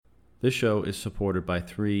This show is supported by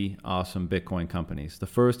three awesome Bitcoin companies. The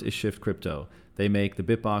first is Shift Crypto. They make the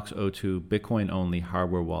BitBox O2 Bitcoin-only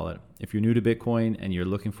hardware wallet. If you're new to Bitcoin and you're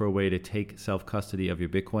looking for a way to take self-custody of your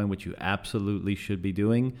Bitcoin, which you absolutely should be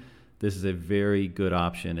doing, this is a very good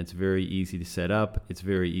option. It's very easy to set up. It's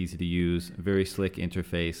very easy to use, very slick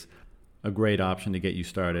interface. A great option to get you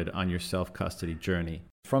started on your self-custody journey.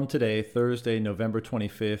 From today, Thursday, November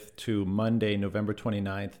 25th to Monday, November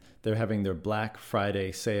 29th, they're having their Black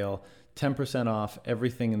Friday sale. 10% off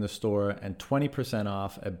everything in the store and 20%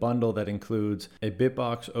 off a bundle that includes a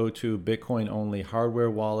BitBox O2 Bitcoin-only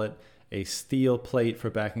hardware wallet, a steel plate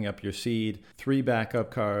for backing up your seed, 3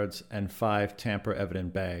 backup cards, and 5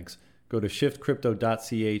 tamper-evident bags. Go to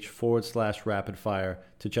shiftcrypto.ch/rapidfire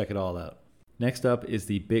to check it all out. Next up is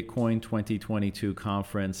the Bitcoin 2022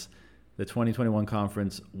 conference. The 2021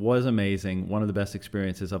 conference was amazing, one of the best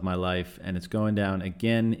experiences of my life, and it's going down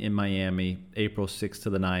again in Miami, April 6th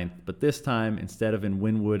to the 9th. But this time, instead of in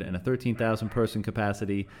Wynwood and a 13,000 person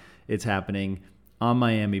capacity, it's happening on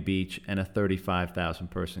Miami Beach and a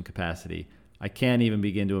 35,000 person capacity. I can't even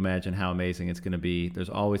begin to imagine how amazing it's going to be. There's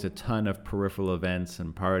always a ton of peripheral events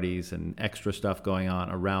and parties and extra stuff going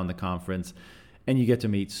on around the conference. And you get to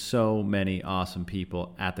meet so many awesome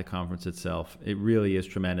people at the conference itself. It really is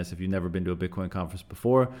tremendous. If you've never been to a Bitcoin conference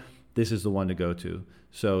before, this is the one to go to.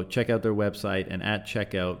 So check out their website, and at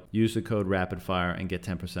checkout, use the code RAPIDFIRE and get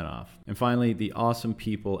 10% off. And finally, the awesome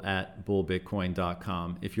people at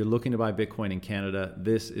bullbitcoin.com. If you're looking to buy Bitcoin in Canada,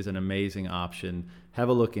 this is an amazing option. Have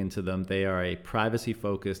a look into them. They are a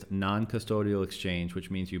privacy-focused, non-custodial exchange,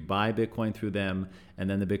 which means you buy Bitcoin through them, and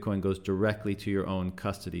then the Bitcoin goes directly to your own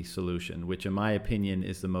custody solution, which in my opinion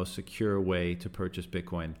is the most secure way to purchase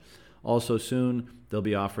Bitcoin. Also soon, they'll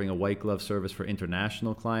be offering a white glove service for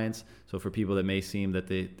international clients. So for people that may seem that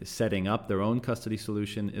the setting up their own custody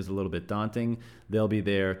solution is a little bit daunting, they'll be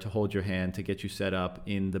there to hold your hand to get you set up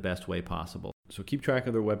in the best way possible. So keep track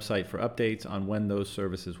of their website for updates on when those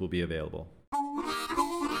services will be available.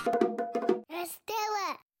 Let's do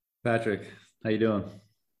it. Patrick, how you doing?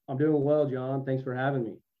 I'm doing well, John. Thanks for having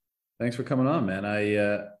me. Thanks for coming on, man.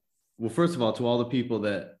 Well, first of all, to all the people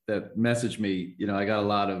that message me, I got a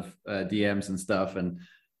lot of DMs and stuff. And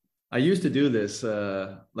I used to do this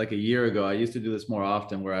like a year ago. I used to do this more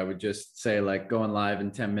often, where I would just say, like, going live in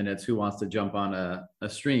 10 minutes, who wants to jump on a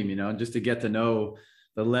stream, just to get to know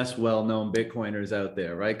the less well-known Bitcoiners out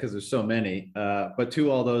there, right? Because there's so many. But to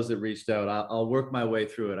all those that reached out, I'll work my way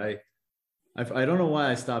through it. I don't know why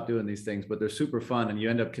I stopped doing these things, but they're super fun, and you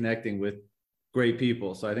end up connecting with great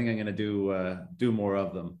people. So I think I'm going to do more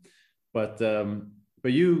of them. But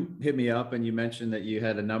you hit me up and you mentioned that you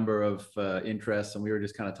had a number of interests, and we were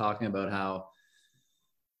just kind of talking about how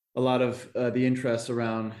a lot of the interests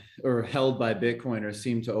around or held by Bitcoiners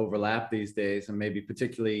seem to overlap these days, and maybe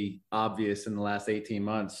particularly obvious in the last 18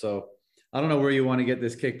 months. So I don't know where you want to get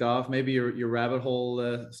this kicked off. Maybe your rabbit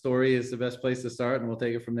hole story is the best place to start, and we'll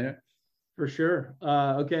take it from there. For sure.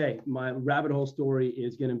 Okay. My rabbit hole story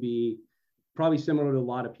is going to be probably similar to a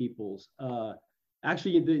lot of people's.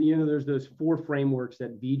 Actually, there's those 4 frameworks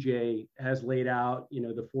that VJ has laid out,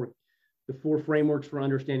 the four frameworks for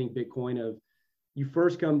understanding Bitcoin. Of you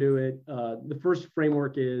first come to it. The first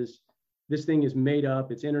framework is, this thing is made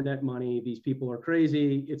up. It's internet money. These people are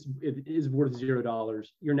crazy. It is worth $0.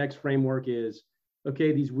 Your next framework is,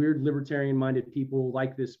 okay, these weird libertarian minded people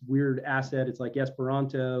like this weird asset. It's like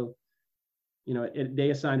Esperanto,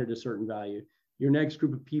 they assign it a certain value. Your next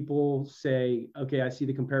group of people say, okay, I see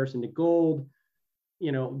the comparison to gold.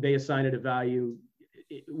 They assign it a value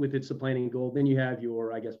with it supplanting gold. Then you have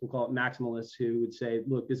your, I guess we'll call it maximalists, who would say,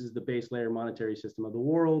 look, this is the base layer monetary system of the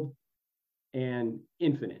world, and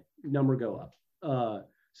infinite number go up.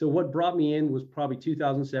 So what brought me in was probably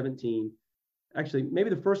 2017. Actually, maybe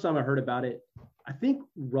the first time I heard about it, I think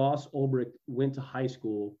Ross Ulbricht went to high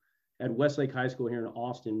school at Westlake High School here in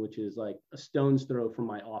Austin, which is like a stone's throw from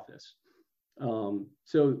my office.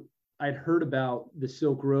 So I'd heard about the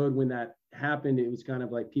Silk Road when that happened. It was kind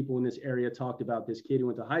of like people in this area talked about this kid who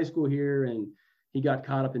went to high school here, and he got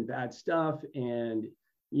caught up in bad stuff. And,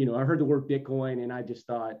 I heard the word Bitcoin, and I just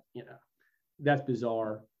thought, that's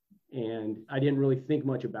bizarre. And I didn't really think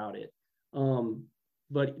much about it.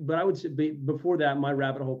 But I would say before that, my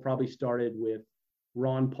rabbit hole probably started with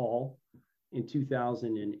Ron Paul in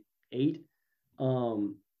 2008.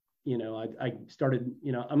 I started,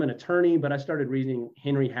 I'm an attorney, but I started reading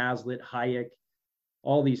Henry Hazlitt, Hayek,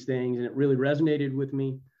 all these things, and it really resonated with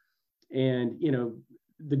me. And,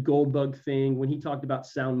 the gold bug thing, when he talked about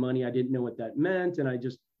sound money, I didn't know what that meant. And I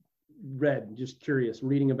just read, just curious,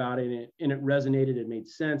 reading about it, and it resonated. It made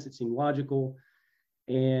sense. It seemed logical.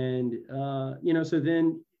 And, so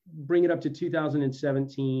then bring it up to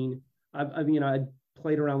 2017. I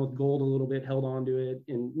played around with gold a little bit, held on to it,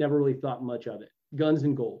 and never really thought much of it. Guns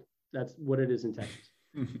and gold. That's what it is in Texas.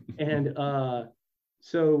 And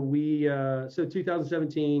so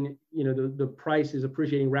 2017, the price is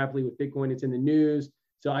appreciating rapidly with Bitcoin. It's in the news.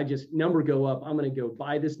 So I just number go up. I'm going to go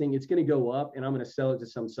buy this thing. It's going to go up, and I'm going to sell it to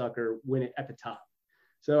some sucker when it at the top.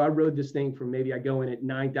 So I rode this thing from maybe I go in at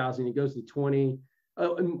 9,000, it goes to 20.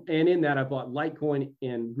 And in that I bought Litecoin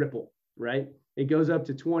and Ripple, right? It goes up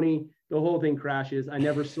to 20. The whole thing crashes. I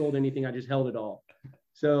never sold anything. I just held it all.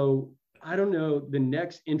 So I don't know the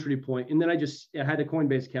next entry point. And then I had a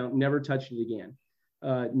Coinbase account, never touched it again.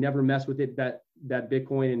 Never messed with it. That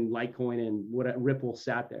Bitcoin and Litecoin and Ripple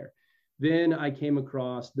sat there. Then I came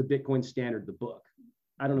across the Bitcoin Standard, the book.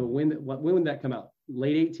 I don't know when would that come out?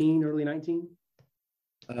 Late 18, early 19?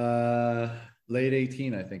 Late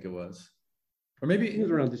 18, I think it was. Or maybe it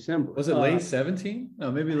was around December. Was it late 17?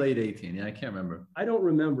 No, maybe late 18. Yeah, I can't remember. I don't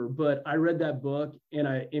remember, but I read that book and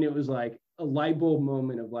it was like a light bulb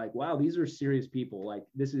moment of like, wow, these are serious people. Like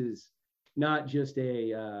this is not just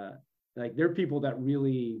like they're people that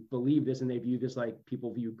really believe this and they view this like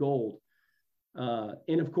people view gold.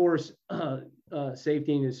 And of course,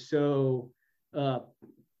 Saifedean is so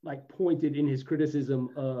like pointed in his criticism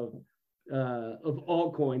of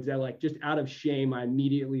altcoins that like just out of shame, I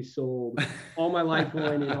immediately sold all my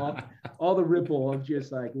Litecoin and all the Ripple of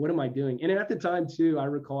just like, what am I doing? And at the time too, I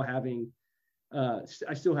recall having,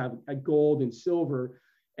 I still have a gold and silver,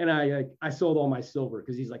 and I sold all my silver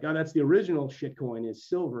because he's like, oh, that's the original shitcoin is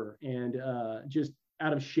silver. And just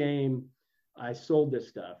out of shame, I sold this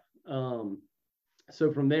stuff.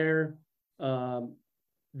 So from there,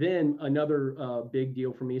 then another big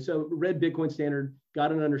deal for me. So read Bitcoin Standard,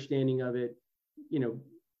 got an understanding of it,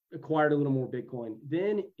 acquired a little more Bitcoin.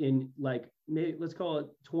 Then in like, let's call it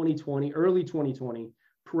 2020, early 2020,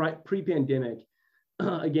 pre-pandemic,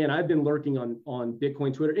 again, I've been lurking on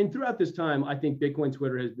Bitcoin Twitter. And throughout this time, I think Bitcoin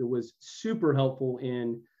Twitter was super helpful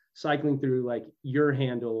in cycling through like your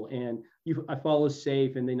handle. And I follow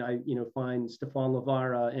Safe, and then I, find Stefan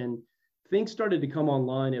Lavara, and things started to come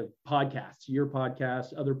online of podcasts, your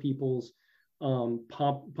podcast, other people's,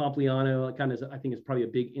 Pompliano, kind of, I think it's probably a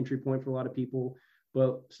big entry point for a lot of people,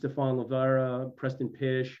 but Stefan Lavara, Preston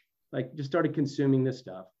Pish, like just started consuming this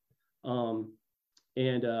stuff.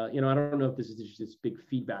 And I don't know if this is just this big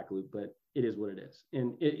feedback loop, but it is what it is.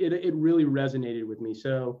 And it really resonated with me.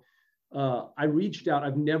 So I reached out,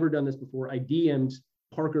 I've never done this before. I DM'd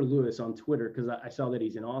Parker Lewis on Twitter because I saw that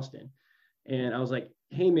he's in Austin. And I was like,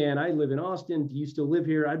 hey man, I live in Austin. Do you still live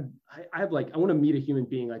here? I have like, I want to meet a human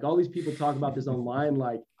being. Like all these people talk about this online.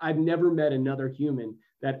 Like I've never met another human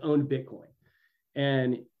that owned Bitcoin.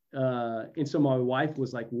 And so my wife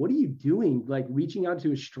was like, what are you doing? Like reaching out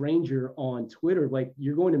to a stranger on Twitter, like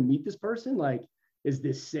you're going to meet this person? Like, is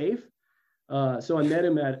this safe? So I met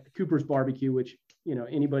him at Cooper's Barbecue, which,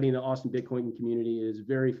 anybody in the Austin Bitcoin community is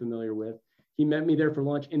very familiar with. He met me there for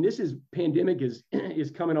lunch, and pandemic is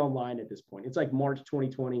coming online at this point. It's like March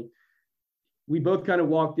 2020. We both kind of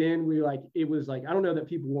walked in. It was like, I don't know that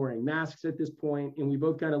people were wearing masks at this point. And we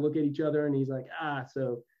both kind of look at each other, and he's like,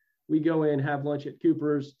 so we go in, have lunch at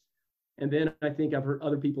Cooper's. And then I think I've heard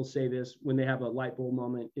other people say this when they have a light bulb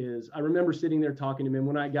moment is I remember sitting there talking to him. And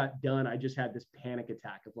when I got done, I just had this panic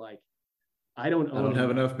attack of like, I don't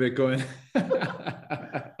have enough Bitcoin.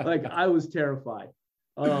 Like I was terrified.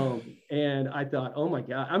 And I thought, oh my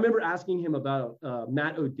God. I remember asking him about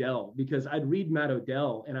Matt Odell, because I'd read Matt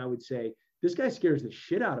Odell and I would say, this guy scares the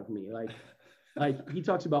shit out of me. Like he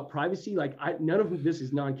talks about privacy. Like none of this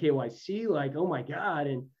is non-KYC. Like, oh my God.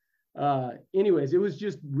 And anyways, it was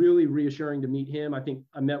just really reassuring to meet him. I think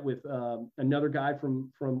I met with another guy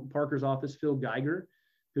from Parker's office, Phil Geiger,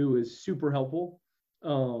 who was super helpful.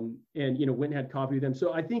 And, went and had coffee with them.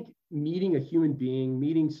 So I think meeting a human being,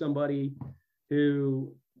 meeting somebody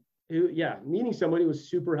meeting somebody was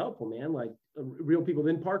super helpful, man. Like real people.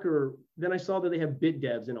 Then I saw that they have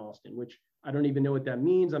BitDevs in Austin, which I don't even know what that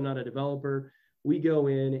means. I'm not a developer. We go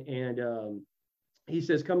in and he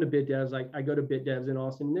says, come to BitDevs. Like I go to BitDevs in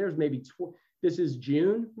Austin. There's maybe, this is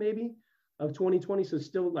June maybe of 2020. So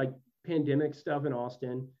still like pandemic stuff in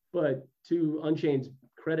Austin, but to Unchained's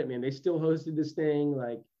credit, man, they still hosted this thing,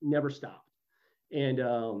 like never stopped. And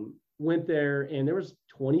went there and there was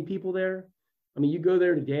 20 people there. I mean, you go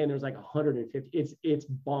there today and there's like 150. It's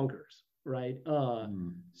bonkers, right?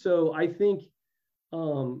 So I think,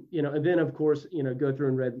 and then of course, go through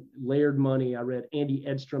and read Layered Money. I read Andy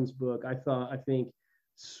Edstrom's book. I think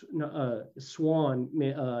Swan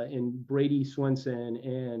and Brady Swenson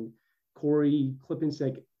and Corey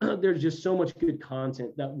Klippenstein. There's just so much good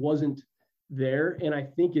content that wasn't there. And I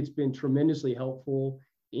think it's been tremendously helpful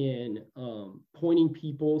in pointing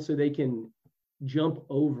people so they can jump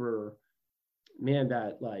over, man,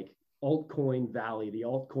 that like altcoin valley, the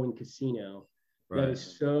altcoin casino, right, that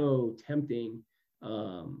is so tempting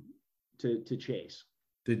to chase.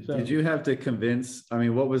 Did you have to convince, I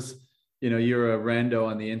mean, what was, you're a rando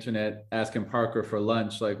on the internet asking Parker for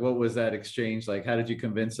lunch. Like, what was that exchange like? How did you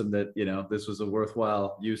convince him that, this was a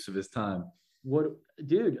worthwhile use of his time? What,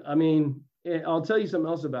 dude, I mean, I'll tell you something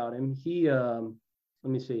else about him. He, let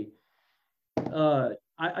me see. I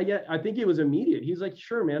think it was immediate. He's like,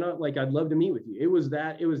 sure, man. I'd love to meet with you. It was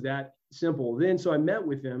that simple. Then, so I met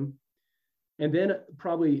with him, and then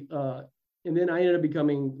and then I ended up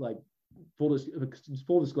becoming, like, full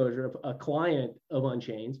disclosure, a client of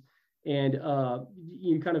Unchained. And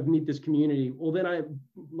you kind of meet this community. Well, then I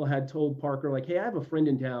had told Parker, like, hey, I have a friend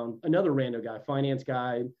in town, another rando guy, finance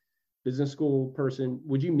guy, business school person.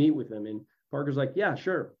 Would you meet with him? And Parker's like, yeah,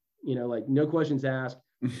 sure. Like, no questions asked.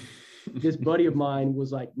 This buddy of mine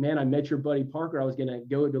was like, man, I met your buddy Parker. I was going to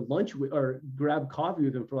go to lunch with, or grab coffee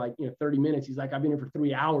with him for like, 30 minutes. He's like, I've been here for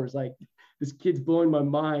 3 hours. Like, this kid's blowing my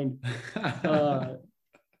mind.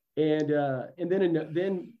 And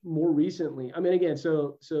then more recently, I mean, again,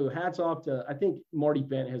 so hats off to, I think Marty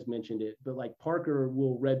Bent has mentioned it, but like, Parker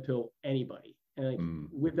will red pill anybody, and like,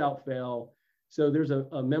 without fail. So there's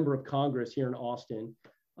a member of Congress here in Austin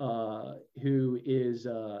who's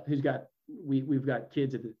got, we've got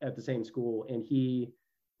kids at the same school, and he,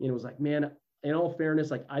 was like, man, in all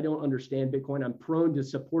fairness, like, I don't understand Bitcoin. I'm prone to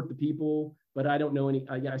support the people, but I don't know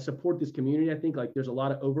I support this community. I think, like, there's a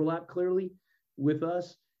lot of overlap clearly with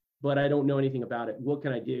us, but I don't know anything about it. What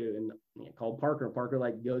can I do? And I called Parker, and Parker,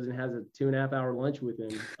 like, goes and has a 2.5 hour lunch with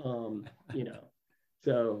him.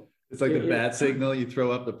 So it's like the bat signal. You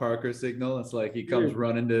throw up the Parker signal. It's like he comes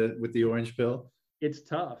running with the orange pill. It's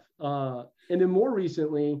tough. And then more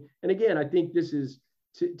recently, and again, I think this is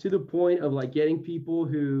to the point of, like, getting people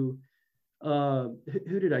who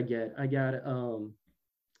did I get? I got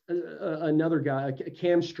another guy,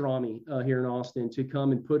 Cam Strami, here in Austin, to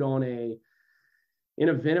come and put on an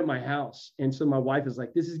event at my house. And so my wife is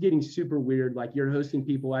like, this is getting super weird. Like, you're hosting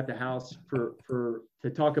people at the house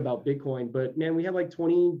to talk about Bitcoin. But man, we had like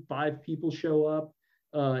 25 people show up,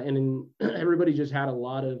 and then everybody just had a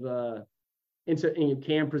lot of, and so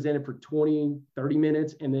Cam presented for 20, 30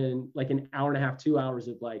 minutes, and then like an hour and a half, 2 hours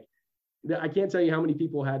of, like, I can't tell you how many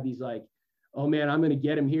people had these, like, oh man, I'm going to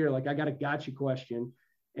get him here. Like, I got a gotcha question.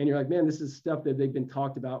 And you're like, man, this is stuff that they've been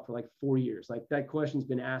talked about for like 4 years. Like, that question's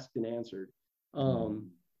been asked and answered.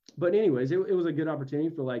 But anyways, it was a good opportunity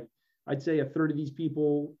for, like, I'd say a third of these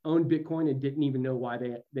people own Bitcoin and didn't even know why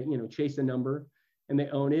they chased a number, and they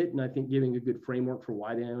own it. And I think giving a good framework for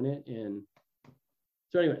why they own it. And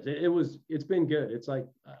so anyways, it's been good. It's like,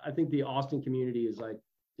 I think the Austin community is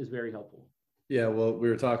very helpful. Yeah. Well, we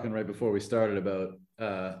were talking right before we started about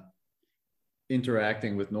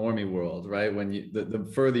interacting with normie world, right? When the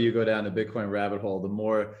further you go down the Bitcoin rabbit hole, the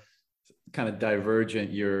more kind of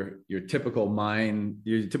divergent your typical mind,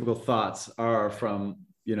 your typical thoughts are from,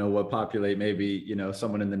 what populate maybe,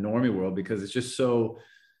 someone in the normie world, because it's just so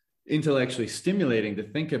intellectually stimulating to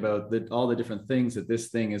think about all the different things that this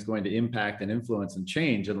thing is going to impact and influence and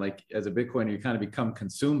change. And like, as a Bitcoiner, you kind of become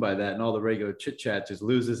consumed by that, and all the regular chit chat just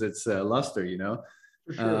loses its luster,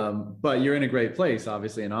 For sure. But you're in a great place,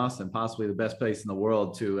 obviously, in Austin, possibly the best place in the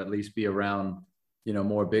world to at least be around,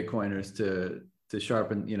 more Bitcoiners to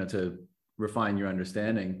sharpen, to refine your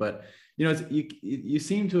understanding. But you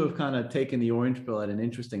seem to have kind of taken the orange pill at an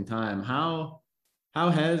interesting time. How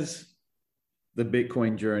has the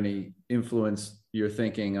Bitcoin journey influenced your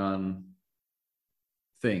thinking on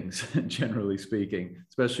things, generally speaking,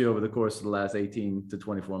 especially over the course of the last 18 to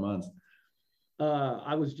 24 months?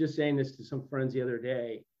 I was just saying this to some friends the other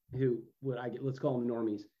day let's call them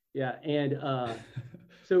normies. Yeah. And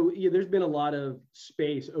so there's been a lot of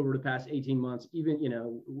space over the past 18 months,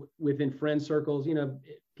 even, within friend circles,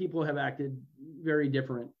 people have acted very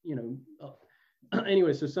different,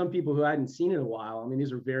 anyway. So some people who I hadn't seen in a while, I mean,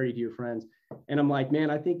 these are very dear friends. And I'm like, man,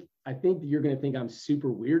 I think you're going to think I'm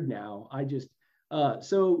super weird now.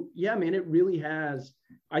 So yeah, man, it really has.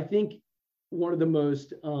 I think one of the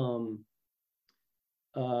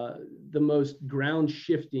most ground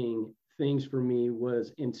shifting things for me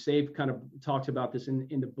was, and Saif kind of talks about this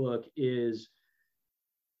in the book, is,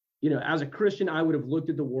 as a Christian, I would have looked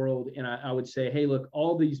at the world and I would say, hey, look,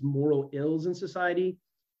 all these moral ills in society,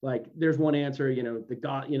 like, there's one answer, the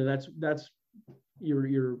God, that's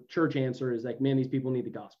your church answer is like, man, these people need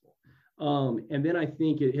the gospel. And then I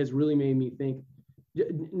think it has really made me think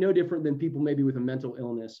no different than people maybe with a mental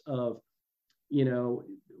illness of,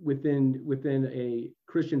 within a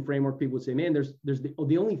Christian framework, people would say, man, there's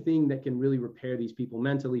the only thing that can really repair these people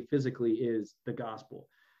mentally, physically is the gospel.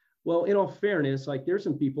 Well, in all fairness, like there's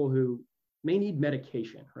some people who may need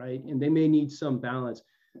medication, right? And they may need some balance.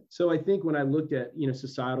 So I think when I looked at,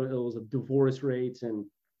 societal ills of divorce rates and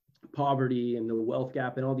poverty and the wealth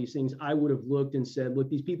gap and all these things, I would have looked and said, look,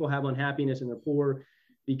 these people have unhappiness and they're poor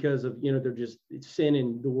because of, they're just, it's sin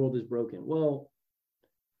and the world is broken. Well,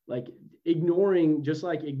 like ignoring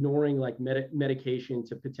like medication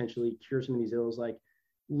to potentially cure some of these ills, like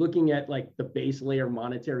looking at like the base layer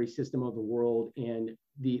monetary system of the world and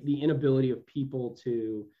the inability of people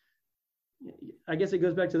to, I guess it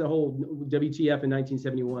goes back to the whole WTF in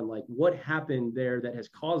 1971, like what happened there that has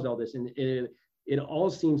caused all this. And it all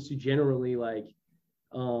seems to generally like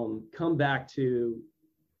come back to,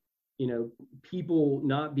 people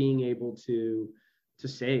not being able to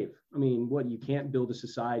save. I mean, you can't build a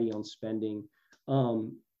society on spending.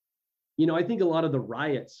 I think a lot of the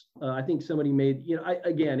riots, I think somebody made,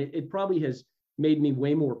 it probably has made me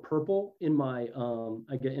way more purple in my,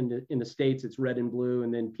 in the States, it's red and blue,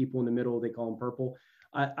 and then people in the middle, they call them purple.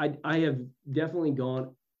 I have definitely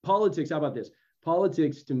gone, politics, how about this?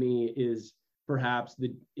 Politics to me is perhaps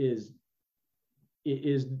is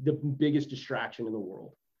the biggest distraction in the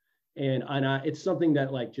world. And it's something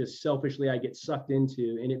that like just selfishly I get sucked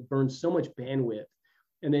into, and it burns so much bandwidth.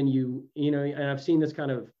 And then and I've seen this kind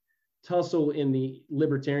of tussle in the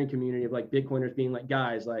libertarian community of like Bitcoiners being like,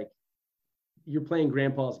 guys, like you're playing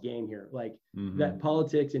grandpa's game here. Like that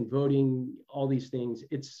politics and voting, all these things,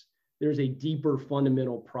 there's a deeper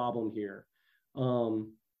fundamental problem here.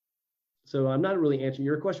 So I'm not really answering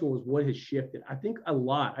your question was what has shifted. I think a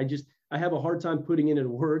lot. I have a hard time putting it into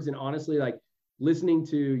words, and honestly, like listening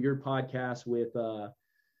to your podcast with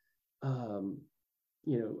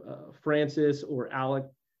Francis or Alec,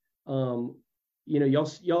 y'all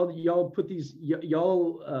put these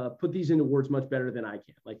into words much better than I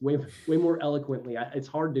can, like way more eloquently. It's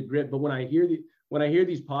hard to grip, but when I hear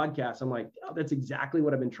these podcasts, I'm like, oh, that's exactly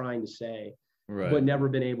what I've been trying to say, right, but never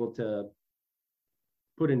been able to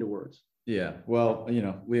put into words. Yeah, well,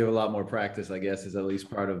 we have a lot more practice, I guess, is at least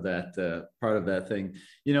part of that thing.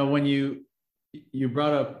 When you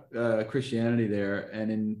brought up Christianity there,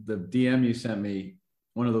 and in the DM you sent me,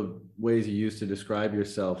 one of the ways you used to describe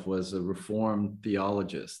yourself was a Reformed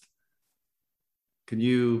theologist. Can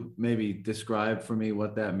you maybe describe for me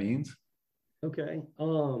what that means? Okay.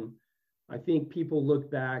 I think people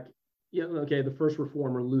look back, the first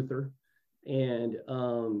reformer, Luther, and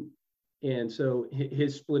so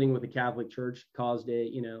his splitting with the Catholic Church caused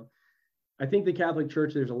I think the Catholic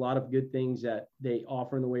Church, there's a lot of good things that they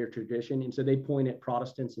offer in the way of tradition. And so they point at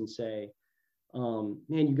Protestants and say, man,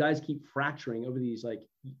 you guys keep fracturing over these, like,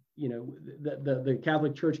 the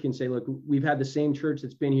Catholic Church can say, look, we've had the same church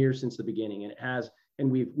that's been here since the beginning, and it has, and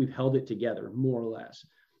we've held it together more or less.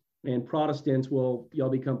 And Protestants, well, y'all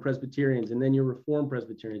become Presbyterians, and then you're Reformed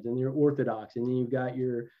Presbyterians, and you're Orthodox, and then you've got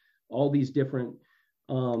all these different,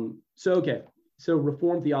 So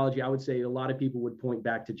Reformed theology, I would say a lot of people would point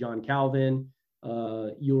back to John Calvin,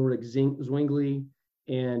 Ulrich Zwingli,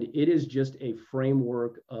 and it is just a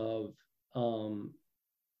framework of, how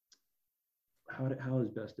is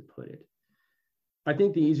best to put it? I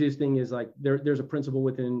think the easiest thing is like there's a principle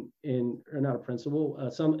an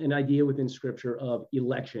idea within Scripture of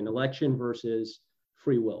election versus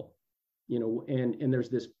free will, and there's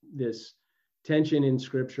this tension in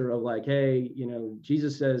Scripture of like, hey,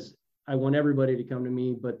 Jesus says, I want everybody to come to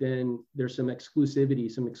me, but then there's some exclusivity,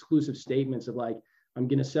 some exclusive statements of like, I'm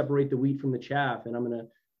going to separate the wheat from the chaff, and I'm going to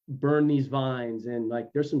burn these vines, and like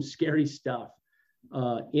there's some scary stuff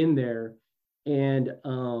in there. And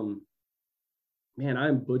man,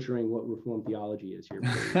 I'm butchering what Reformed theology is here.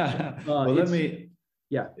 Well,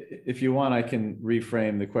 if you want, I can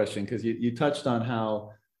reframe the question, because you touched on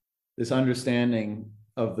how this understanding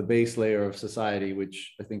of the base layer of society,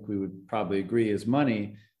 which I think we would probably agree is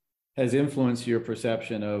money, has influenced your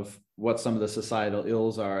perception of what some of the societal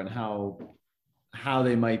ills are and how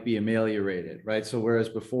they might be ameliorated, right? So whereas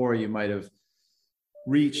before you might have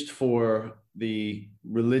reached for the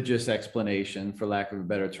religious explanation, for lack of a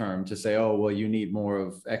better term, to say, oh, well, you need more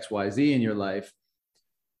of X, Y, Z in your life,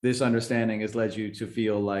 this understanding has led you to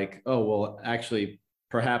feel like, oh, well, actually,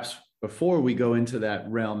 perhaps before we go into that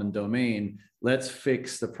realm and domain, let's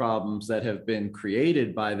fix the problems that have been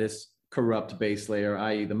created by this corrupt base layer,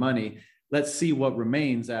 i.e. the money. Let's see what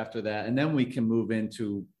remains after that, and then we can move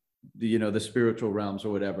into the spiritual realms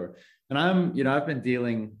or whatever. And I've been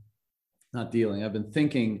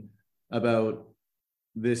thinking about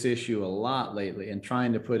this issue a lot lately and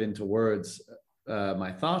trying to put into words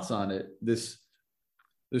my thoughts on it. This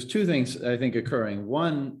There's two things I think occurring.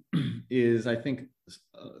 One is I think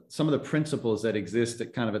some of the principles that exist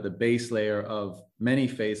at kind of at the base layer of many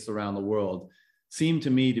faiths around the world seem to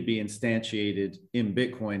me to be instantiated in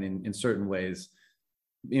Bitcoin in certain ways.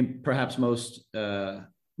 Perhaps most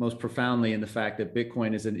profoundly in the fact that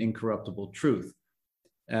Bitcoin is an incorruptible truth.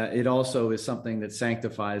 It also is something that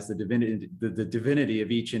sanctifies the divinity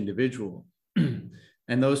of each individual.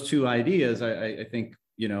 And those two ideas, I think,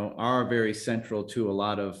 are very central to a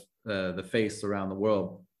lot of the faiths around the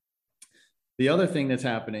world. The other thing that's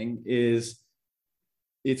happening is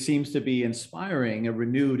it seems to be inspiring a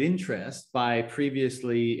renewed interest by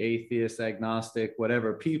previously atheist, agnostic,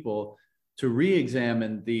 whatever people to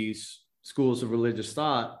re-examine these schools of religious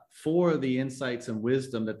thought for the insights and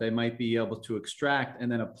wisdom that they might be able to extract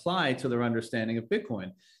and then apply to their understanding of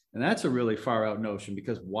Bitcoin. And that's a really far out notion,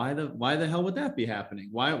 because why the hell would that be happening?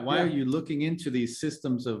 Why are you looking into these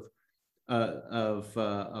systems of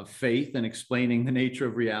faith and explaining the nature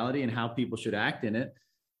of reality and how people should act in it?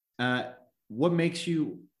 What makes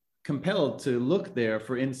you compelled to look there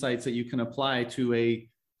for insights that you can apply to a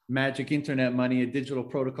magic internet money, a digital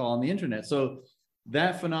protocol on the internet? So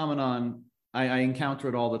that phenomenon, I encounter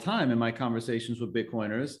it all the time in my conversations with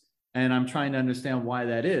Bitcoiners, and I'm trying to understand why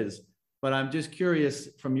that is. But I'm just curious,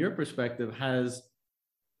 from your perspective, has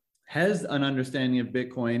an understanding of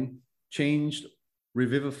Bitcoin changed,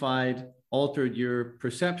 revivified, altered your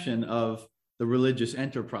perception of the religious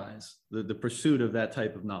enterprise, the pursuit of that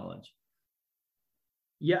type of knowledge?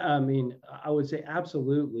 Yeah, I mean, I would say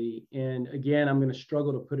absolutely. And again, I'm going to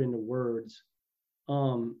struggle to put into words.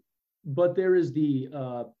 But there is the,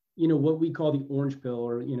 what we call the orange pill,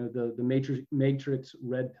 or, the matrix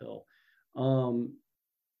red pill.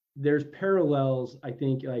 There's parallels, I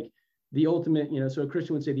think, like the ultimate, so a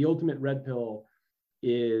Christian would say the ultimate red pill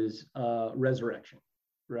is resurrection,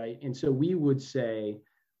 right? And so we would say,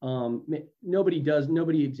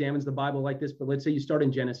 nobody examines the Bible like this, but let's say you start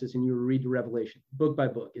in Genesis and you read the Revelation book by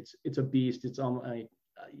book. It's a beast. It's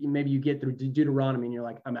maybe you get through Deuteronomy and you're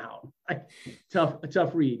like, I'm out. A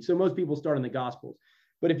tough read. So most people start in the Gospels.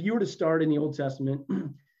 But if you were to start in the Old Testament,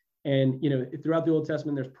 and throughout the Old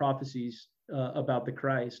Testament, there's prophecies about the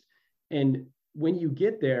Christ. And when you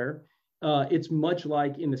get there, it's much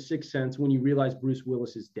like in The Sixth Sense when you realize Bruce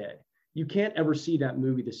Willis is dead. You can't ever see that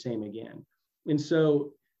movie the same again. And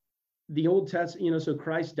so the Old Testament, so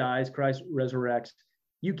Christ dies, Christ resurrects.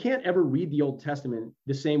 You can't ever read the Old Testament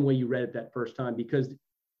the same way you read it that first time, because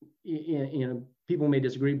people may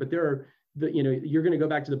disagree, but you're going to go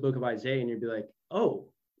back to the book of Isaiah and you'd be like, oh,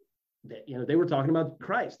 they were talking about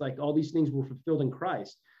Christ, like all these things were fulfilled in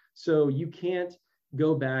Christ. So you can't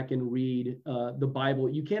go back and read the Bible.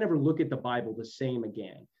 You can't ever look at the Bible the same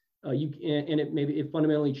again. It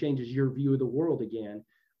fundamentally changes your view of the world again.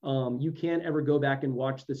 You can't ever go back and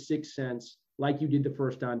watch The Sixth Sense like you did the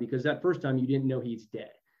first time, because that first time you didn't know he's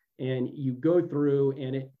dead. And you go through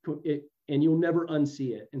and and you'll never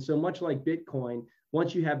unsee it. And so much like Bitcoin,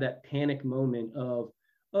 once you have that panic moment of,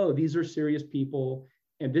 oh, these are serious people,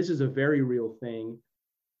 and this is a very real thing,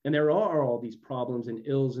 and there are all these problems and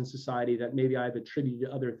ills in society that maybe I've attributed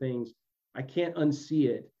to other things, I can't unsee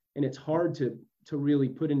it. And it's hard to really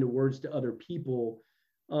put into words to other people,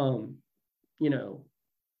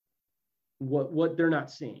 what they're not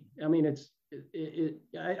seeing. I mean,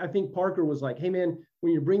 I think Parker was like, hey man,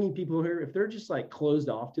 when you're bringing people here, if they're just like closed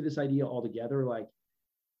off to this idea altogether, like,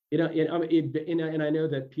 and I know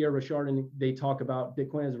that Pierre Rochard and they talk about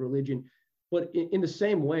Bitcoin as a religion, but in the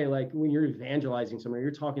same way, like when you're evangelizing somebody,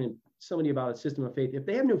 you're talking to somebody about a system of faith, if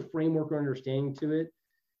they have no framework or understanding to it,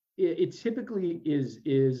 it typically is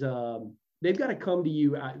they've got to come to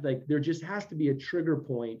you. Like there just has to be a trigger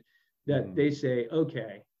point that they say,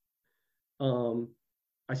 okay,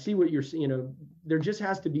 I see what you're saying. There just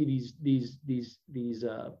has to be these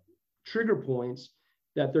trigger points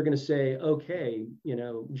that they're going to say, okay,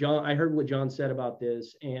 John, I heard what John said about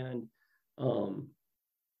this, and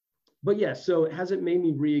but yeah, so has it made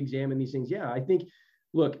me re-examine these things? Yeah, I think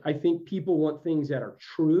people want things that are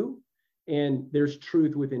true, and there's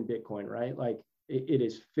truth within Bitcoin, right? Like it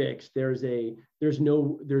is fixed. There's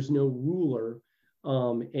no ruler,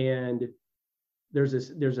 and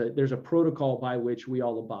there's a protocol by which we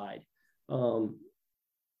all abide.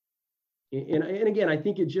 And again, I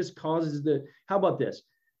think it just causes how about this?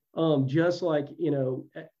 Just like,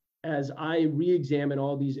 as I re-examine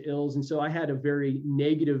all these ills, and so I had a very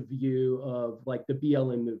negative view of like the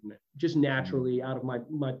BLM movement, just naturally out of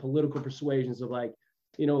my political persuasions of like,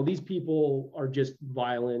 these people are just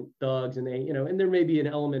violent thugs, and they, and there may be an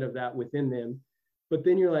element of that within them, but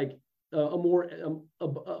then you're like a more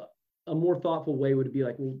a more thoughtful way would be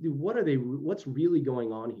like, well, dude, what's really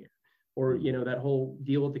going on here? Or, that whole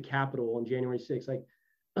deal with the Capitol on January 6th, like,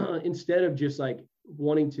 instead of just like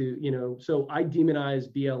wanting to, so I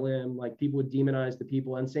demonize BLM, like people would demonize the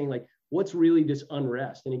people. I'm saying like, what's really this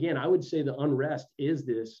unrest? And again, I would say the unrest is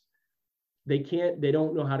this, they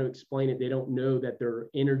don't know how to explain it. They don't know that their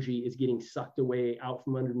energy is getting sucked away out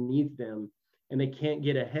from underneath them and they can't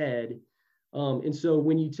get ahead. And so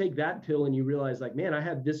when you take that pill and you realize like, man, I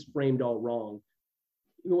had this framed all wrong.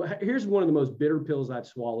 Here's one of the most bitter pills I've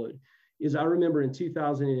swallowed is I remember in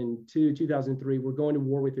 2002, 2003, we're going to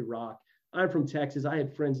war with Iraq. I'm from Texas. I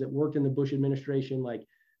had friends that worked in the Bush administration, like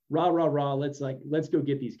rah, rah, rah, let's go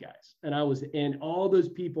get these guys. And all those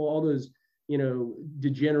people, all those,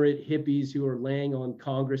 degenerate hippies who are laying on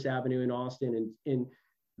Congress Avenue in Austin, and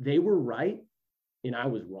they were right and I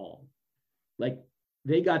was wrong. Like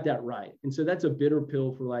they got that right. And so that's a bitter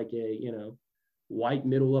pill for like a, white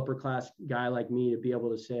middle upper class guy like me to be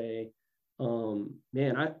able to say,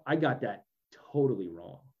 man, I got that totally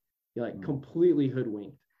wrong. Like completely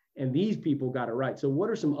hoodwinked. And these people got it right. So what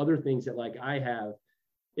are some other things that like I have?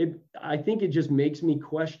 I think it just makes me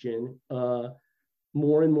question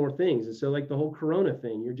more and more things. And so like the whole Corona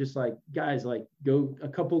thing, you're just like, guys, like go a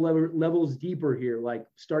couple levels deeper here, like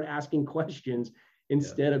start asking questions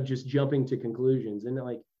instead of just jumping to conclusions. And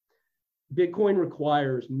like Bitcoin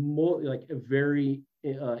requires more like a very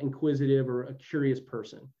inquisitive or a curious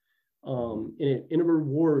person. And it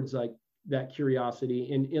rewards like that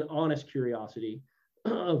curiosity and honest curiosity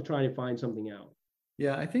of trying to find something out.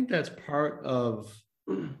 Yeah, I think that's part of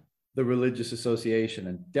the religious association,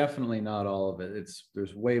 and definitely not all of it.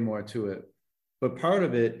 There's way more to it. But part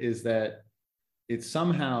of it is that it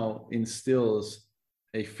somehow instills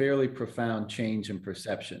a fairly profound change in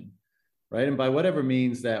perception, right? And by whatever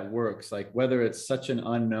means that works, like whether it's such an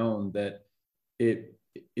unknown that it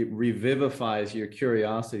revivifies your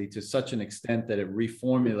curiosity to such an extent that it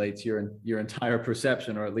reformulates your entire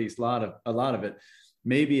perception, or at least a lot of it.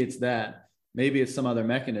 Maybe it's that, maybe it's some other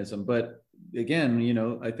mechanism. But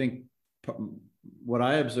again, I think what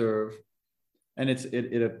I observe, and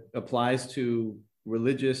it applies to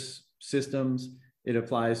religious systems, it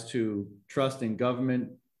applies to trust in government,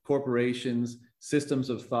 corporations, systems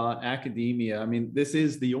of thought, academia. I mean, this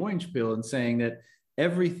is the orange pill in saying that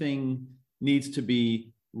everything needs to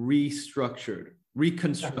be reconstructed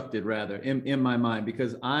rather, in my mind,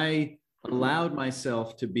 because I allowed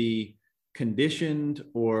myself to be conditioned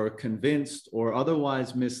or convinced or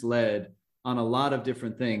otherwise misled on a lot of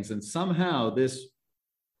different things. And somehow this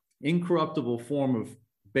incorruptible form of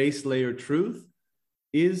base layer truth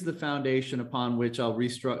is the foundation upon which I'll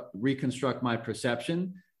reconstruct my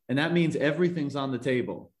perception. And that means everything's on the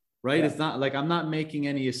table, right? Yeah. It's not like I'm not making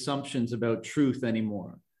any assumptions about truth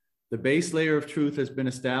anymore. The base layer of truth has been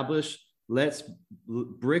established. Let's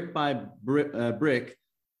brick by brick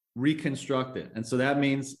reconstruct it. And so that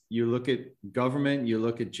means you look at government, you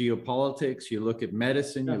look at geopolitics, you look at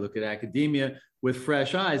medicine, you look at academia with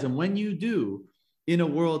fresh eyes. And when you do, in a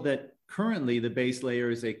world that currently the base layer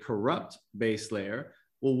is a corrupt base layer,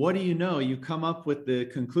 well, what do you know? You come up with the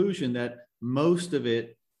conclusion that most of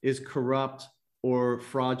it is corrupt or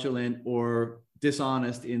fraudulent or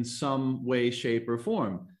dishonest in some way, shape, or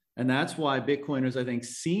form. And that's why Bitcoiners, I think,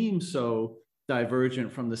 seem so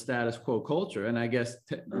divergent from the status quo culture. And I guess,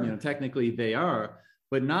 technically they are,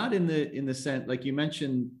 but not in the sense, like you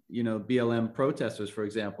mentioned, BLM protesters, for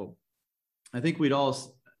example. I think we'd all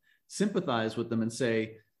sympathize with them and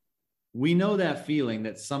say, we know that feeling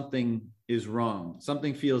that something is wrong,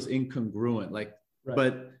 something feels incongruent, like, right.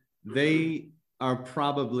 But they are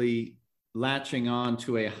probably latching on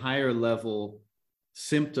to a higher level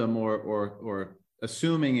symptom or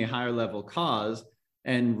assuming a higher level cause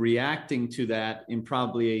and reacting to that in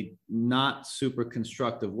probably a not super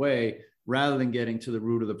constructive way, rather than getting to the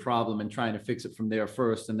root of the problem and trying to fix it from there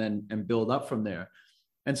first and build up from there.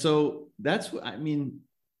 And so that's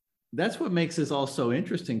what makes this all so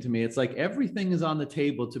interesting to me. It's like everything is on the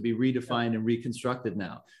table to be redefined and reconstructed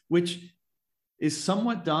now, which is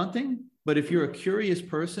somewhat daunting. But if you're a curious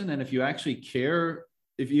person and if you actually care,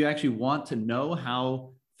 if you actually want to know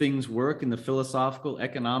how things work in the philosophical,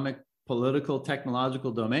 economic, political,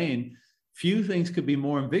 technological domain, few things could be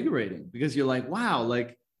more invigorating, because you're like, wow,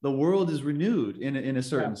 like the world is renewed in a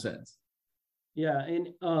certain sense. Yeah. And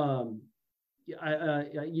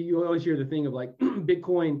you always hear the thing of like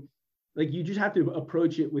Bitcoin, like you just have to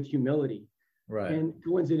approach it with humility. Right. And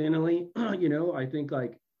coincidentally, I think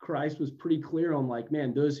like Christ was pretty clear on like,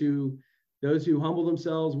 man, those who humble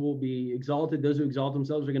themselves will be exalted. Those who exalt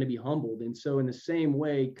themselves are going to be humbled. And so in the same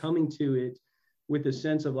way, coming to it with a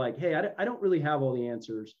sense of like, hey, I don't really have all the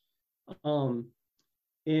answers.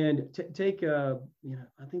 And take I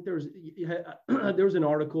think there was an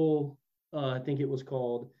article, I think it was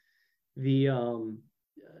called the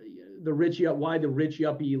why the rich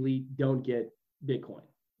yuppie elite don't get Bitcoin.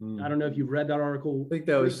 I don't know if you've read that article. I think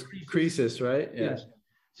that was Croesus, right? Yeah. Yes.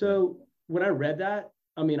 So when I read that,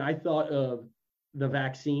 I mean, I thought of the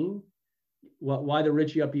vaccine, why the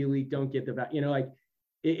rich yuppie elite don't get the vaccine.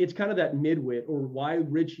 It's kind of that midwit, or why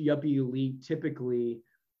rich yuppie elite typically,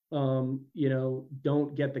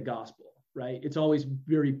 don't get the gospel, right? It's always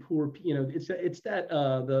very poor. It's that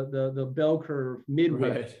the bell curve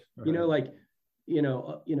midwit. Right.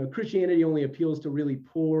 Christianity only appeals to really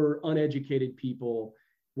poor, uneducated people.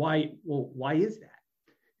 Why? Well, why is that?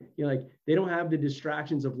 They don't have the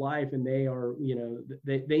distractions of life, and they are,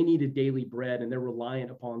 they need a daily bread, and they're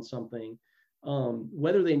reliant upon something,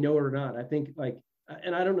 whether they know it or not. I think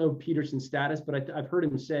and I don't know Peterson's status, but I've heard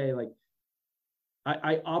him say,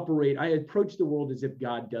 I approach the world as if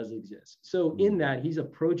God does exist. So in that, he's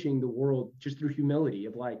approaching the world just through humility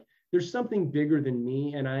of there's something bigger than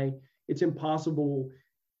me, and it's impossible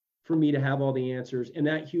for me to have all the answers. And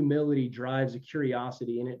that humility drives a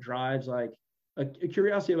curiosity, and it drives a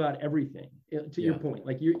curiosity about everything. To your point,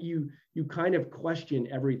 you kind of question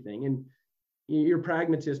everything, and your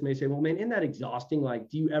pragmatist may say, well, man, isn't that exhausting?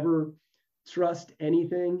 Do you ever trust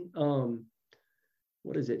anything?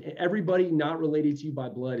 What is it? Everybody not related to you by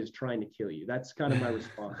blood is trying to kill you. That's kind of my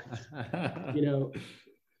response.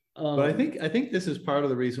 But I think this is part of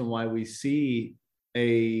the reason why we see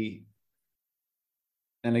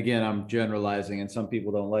and again, I'm generalizing, and some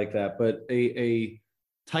people don't like that, but a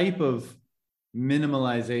type of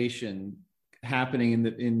minimalization happening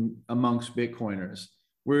in amongst Bitcoiners,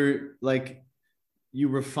 where you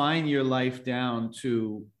refine your life down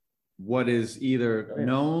to what is either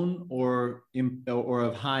known or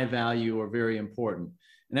of high value or very important,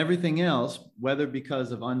 and everything else, whether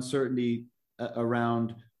because of uncertainty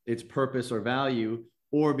around its purpose or value,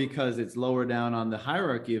 or because it's lower down on the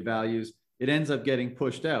hierarchy of values, it ends up getting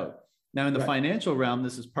pushed out. Now, in the financial realm,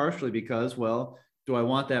 this is partially because, well, do I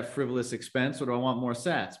want that frivolous expense, or do I want more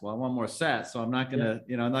sats? Well, I want more sats, so I'm not going to,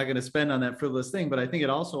 I'm not going to spend on that frivolous thing. But I think it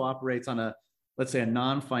also operates on let's say, a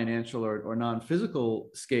non-financial or non-physical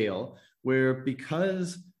scale, where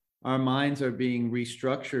because our minds are being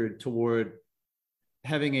restructured toward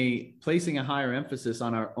placing a higher emphasis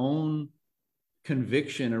on our own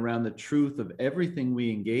conviction around the truth of everything we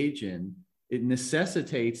engage in, it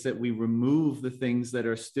necessitates that we remove the things that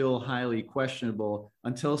are still highly questionable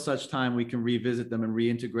until such time we can revisit them and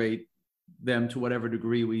reintegrate them to whatever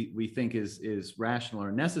degree we think is rational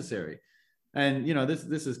or necessary. And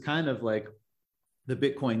this is kind of like the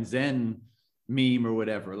Bitcoin Zen meme or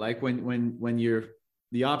whatever. When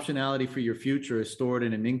the optionality for your future is stored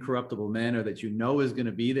in an incorruptible manner that is going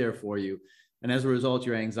to be there for you, and as a result,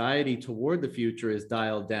 your anxiety toward the future is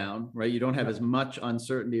dialed down, right? You don't have as much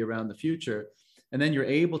uncertainty around the future. And then you're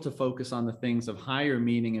able to focus on the things of higher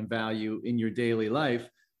meaning and value in your daily life.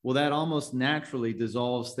 Well, that almost naturally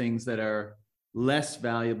dissolves things that are less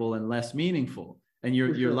valuable and less meaningful. And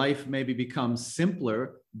your life maybe becomes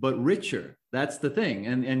simpler, but richer. That's the thing.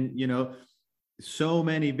 And so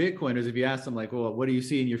many Bitcoiners, if you ask them well, what do you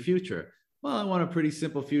see in your future? Well, I want a pretty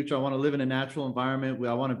simple future. I want to live in a natural environment.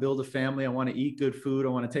 I want to build a family. I want to eat good food. I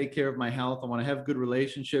want to take care of my health. I want to have good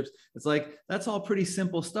relationships. It's that's all pretty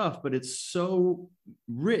simple stuff, but it's so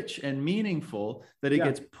rich and meaningful that it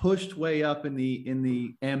gets pushed way up in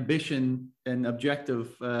the ambition and objectives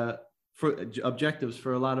for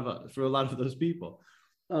a lot of those people.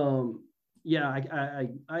 I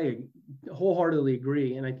wholeheartedly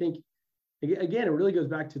agree. And I think, again, it really goes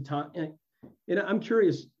back to time. And I'm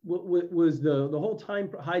curious, what was the whole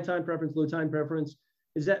high time preference, low time preference?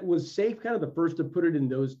 Was SAFE kind of the first to put it in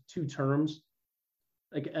those two terms?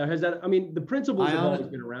 The principles have always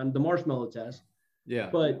been around, the marshmallow test. Yeah,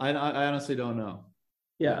 but I honestly don't know.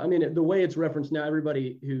 Yeah, the way it's referenced now,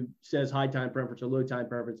 everybody who says high time preference or low time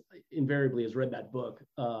preference invariably has read that book.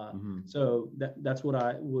 So that's what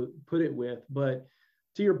I would put it with. But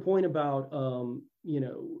to your point about,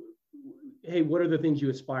 hey, what are the things you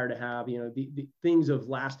aspire to have? The things of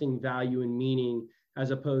lasting value and meaning, as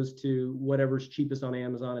opposed to whatever's cheapest on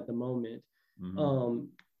Amazon at the moment. A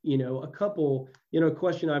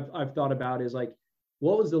question I've thought about is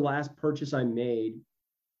what was the last purchase I made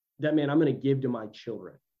that, man, I'm going to give to my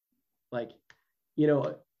children? I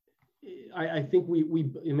think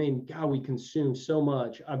we consume so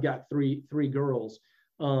much. I've got three girls.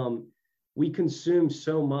 We consume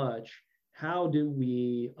so much. How do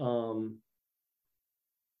we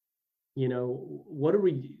what's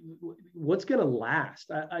going to last?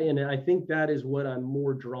 And I think that is what I'm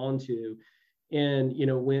more drawn to. And,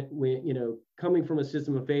 when coming from a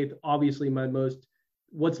system of faith, obviously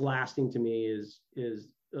what's lasting to me is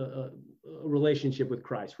a relationship with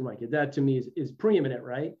Christ for my kid. That to me is preeminent,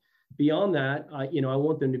 right? Beyond that, I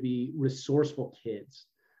want them to be resourceful kids,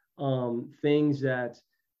 things that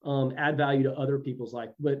add value to other people's life.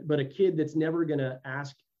 But a kid that's never going to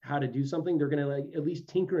ask how to do something, they're going to at least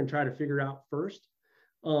tinker and try to figure out first.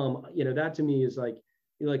 That to me is like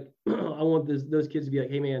I want those kids to be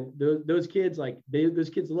like, hey man, those kids those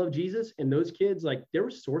kids love Jesus, and those kids they're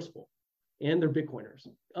resourceful and they're Bitcoiners.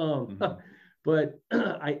 But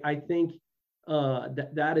I think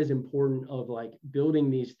that is important of building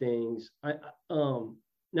these things.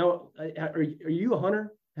 Now, are you a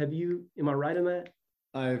hunter? Am I right on that?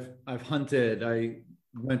 I've hunted. I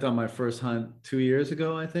went on my first hunt 2 years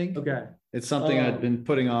ago, I think. Okay. It's something I'd been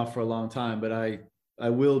putting off for a long time, but I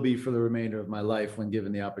will be for the remainder of my life when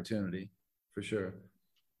given the opportunity, for sure.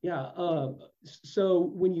 Yeah.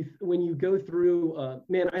 So when you go through,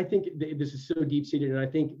 man, I think this is so deep seated, and I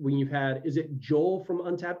think when you've had, is it Joel from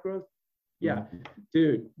Untapped Growth? Yeah,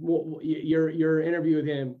 dude, your interview with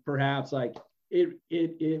him, perhaps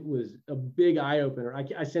it was a big eye opener.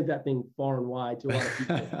 I sent that thing far and wide to a lot of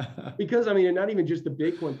people because not even just the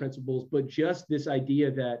Bitcoin principles, but just this idea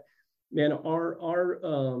that, man,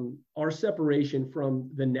 our separation from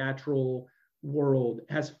the natural world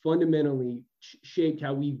has fundamentally shaped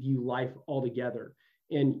how we view life altogether.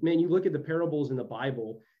 And man, you look at the parables in the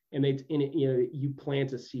Bible, and you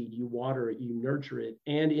plant a seed, you water it, you nurture it,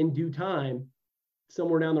 and in due time,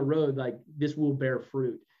 somewhere down the road, this will bear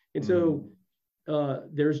fruit. And so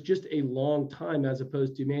there's just a long time, as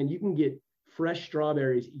opposed to, man, you can get fresh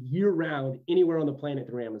strawberries year round anywhere on the planet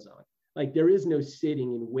through Amazon. There is no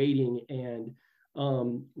sitting and waiting. And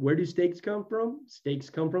where do steaks come from? Steaks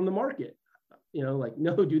come from the market.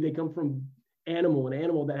 No, do they come from an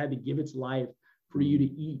animal that had to give its life for you to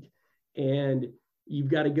eat? And you've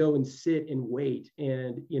got to go and sit and wait.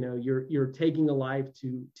 And you're taking a life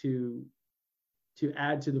to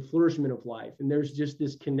add to the flourishment of life. And there's just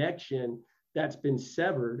this connection that's been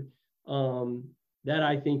severed, that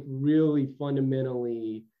I think really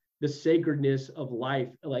fundamentally the sacredness of life.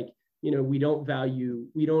 We don't value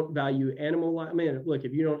animal life. Man, look,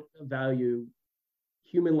 if you don't value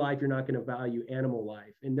human life, you're not going to value animal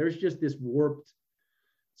life. And there's just this warped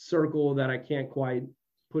circle that I can't quite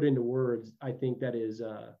put into words. I think that is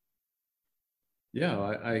I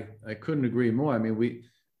couldn't agree more.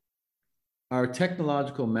 Our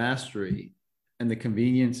technological mastery and the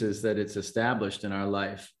conveniences that it's established in our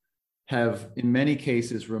life have in many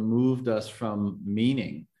cases removed us from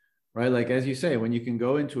meaning, right? As you say, when you can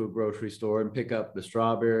go into a grocery store and pick up the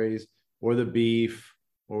strawberries or the beef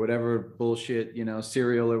or whatever bullshit,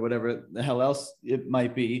 cereal or whatever the hell else it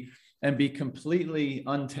might be, and be completely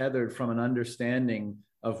untethered from an understanding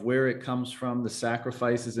of where it comes from, the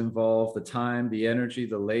sacrifices involved, the time, the energy,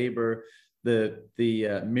 the labor,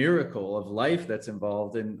 the miracle of life that's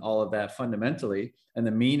involved in all of that fundamentally, and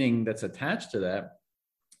the meaning that's attached to that.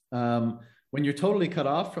 When you're totally cut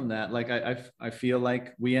off from that, I feel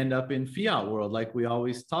like we end up in fiat world, like we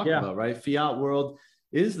always talk about, right? Fiat world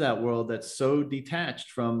is that world that's so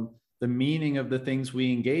detached from the meaning of the things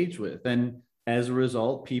we engage with. And as a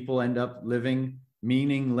result, people end up living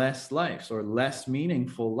meaningless lives or less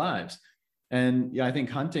meaningful lives. And I think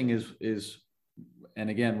hunting is, and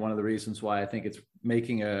again, one of the reasons why I think it's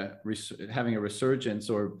making having a resurgence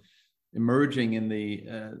or emerging in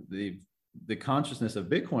the consciousness of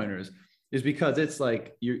Bitcoiners, is because it's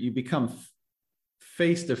you become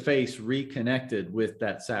face to face reconnected with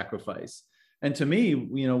that sacrifice. And to me,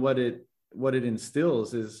 what it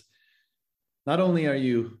instills is not only are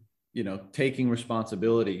you taking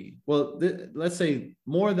responsibility. Well, let's say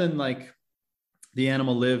more than the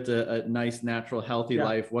animal lived a nice, natural, healthy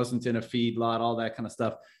life, wasn't in a feedlot, all that kind of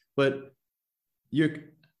stuff. But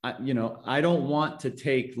I don't want to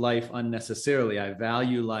take life unnecessarily. I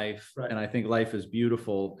value life, right, and I think life is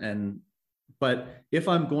beautiful. But if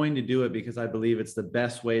I'm going to do it because I believe it's the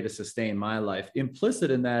best way to sustain my life,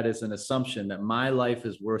 implicit in that is an assumption that my life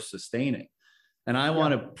is worth sustaining. And I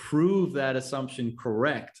want to prove that assumption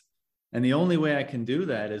correct. And the only way I can do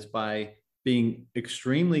that is by being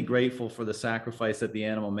extremely grateful for the sacrifice that the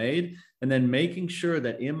animal made, and then making sure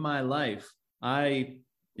that in my life,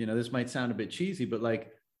 this might sound a bit cheesy, but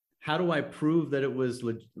how do I prove that it was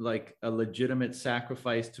a legitimate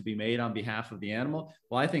sacrifice to be made on behalf of the animal?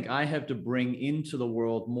 Well, I think I have to bring into the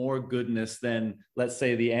world more goodness than, let's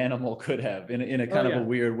say, the animal could have in a kind of a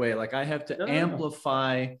weird way. I have to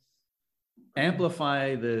amplify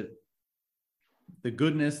the the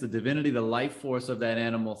goodness, the divinity, the life force of that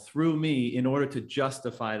animal through me in order to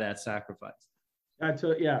justify that sacrifice.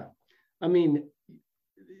 Yeah. I mean,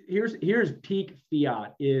 here's peak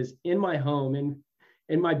fiat is in my home,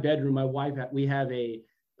 in my bedroom, my wife, we have a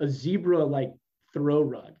zebra like throw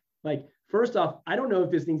rug. Like, first off, I don't know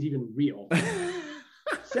if this thing's even real.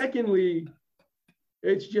 Secondly,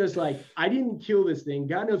 it's just like, I didn't kill this thing.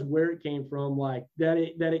 God knows where it came from. Like that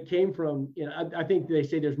it came from, you know, I think they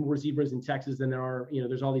say there's more zebras in Texas than there are, you know,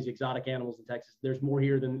 there's all these exotic animals in Texas. There's more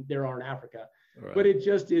here than there are in Africa. Right. But it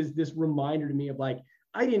just is this reminder to me of like,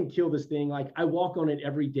 I didn't kill this thing. Like, I walk on it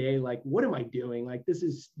every day. Like, what am I doing? Like, this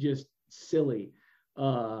is just silly.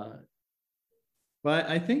 But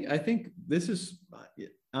I think this is,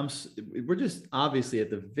 we're just obviously at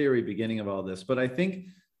the very beginning of all this, but I think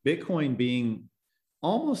Bitcoin being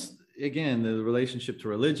almost, again, the relationship to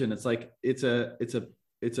religion, it's like, it's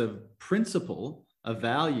a principle, a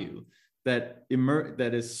value that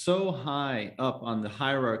is so high up on the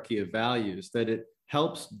hierarchy of values that it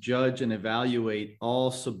helps judge and evaluate all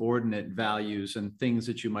subordinate values and things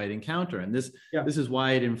that you might encounter. And this is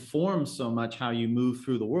why it informs so much how you move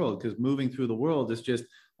through the world, because moving through the world is just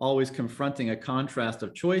always confronting a contrast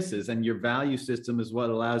of choices, and your value system is what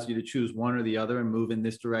allows you to choose one or the other and move in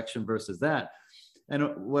this direction versus that.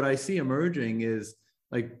 And what I see emerging is,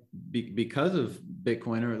 like, because of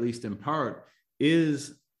Bitcoin, or at least in part,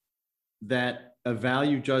 is that a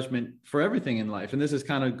value judgment for everything in life. And this is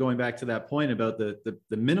kind of going back to that point about the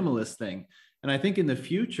minimalist thing. And I think in the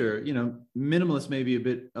future, you know, minimalist may be a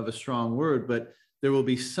bit of a strong word, but there will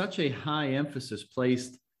be such a high emphasis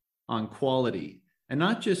placed on quality, and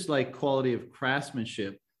not just like quality of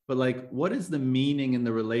craftsmanship, but like, what is the meaning and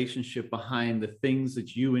the relationship behind the things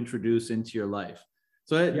that you introduce into your life?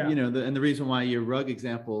 So, you know, and the reason why your rug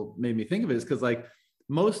example made me think of it is because, like,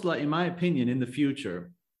 in my opinion, in the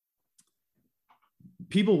future,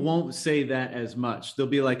 people won't say that as much. They'll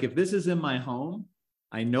be like, if this is in my home,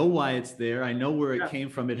 I know why it's there. I know where it came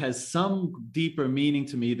from. It has some deeper meaning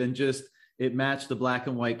to me than just it matched the black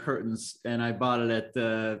and white curtains and I bought it at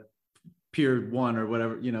the Pier 1 or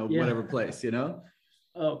whatever, you know, whatever place, you know?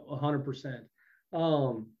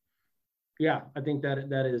 100%. Yeah, I think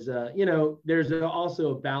that is, you know, there's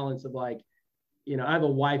also a balance of, like, you know, I have a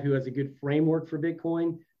wife who has a good framework for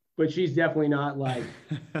Bitcoin, but she's definitely not like,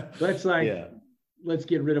 let's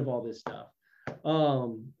get rid of all this stuff.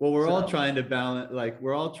 Well, we're all trying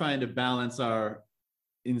to balance our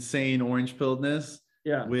insane orange pilledness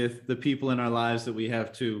with the people in our lives that we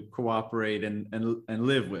have to cooperate and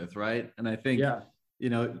live with, right? And I think, you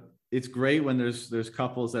know, it's great when there's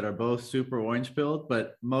couples that are both super orange pilled,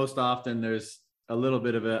 but most often there's a little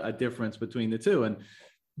bit of a difference between the two. And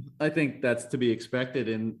I think that's to be expected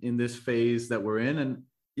in this phase that we're in. And,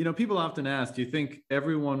 you know, people often ask, do you think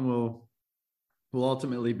everyone will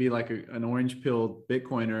ultimately be like an orange pilled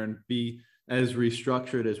Bitcoiner and be as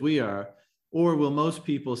restructured as we are? Or will most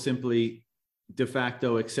people simply de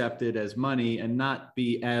facto accept it as money and not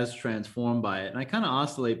be as transformed by it? And I kind of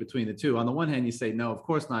oscillate between the two. On the one hand, you say, no, of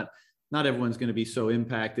course not. Not everyone's going to be so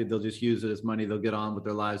impacted. They'll just use it as money. They'll get on with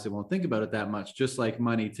their lives. They won't think about it that much, just like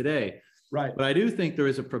money today. Right. But I do think there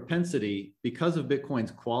is a propensity, because of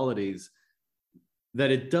Bitcoin's qualities,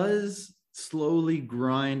 that it does slowly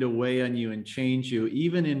grind away on you and change you,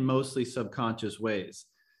 even in mostly subconscious ways.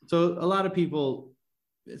 So a lot of people,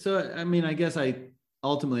 I mean, I guess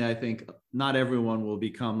ultimately I think not everyone will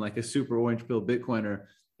become like a super orange pill Bitcoiner,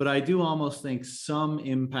 but I do almost think some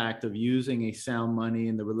impact of using a sound money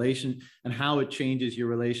and the relation and how it changes your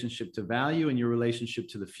relationship to value and your relationship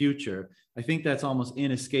to the future. I think that's almost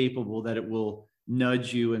inescapable, that it will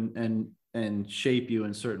nudge you and shape you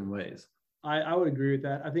in certain ways. I would agree with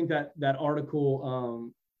that. I think that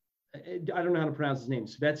article, I don't know how to pronounce his name,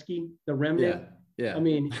 Svetski, The Remnant. Yeah. I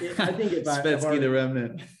mean, I think Svetski, The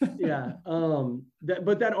Remnant.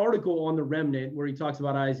 But that article on The Remnant, where he talks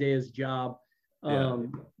about Isaiah's job,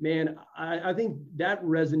 man, I think that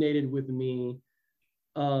resonated with me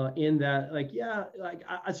in that, like,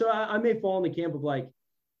 so I may fall in the camp of, like,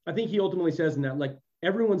 I think he ultimately says in that, like,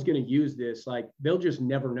 everyone's going to use this. Like, they'll just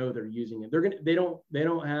never know they're using it. They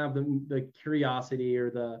don't have the curiosity or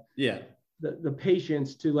the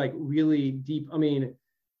patience to, like, really deep. I mean,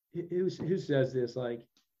 who says this? Like,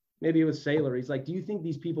 maybe it was Saylor. He's like, do you think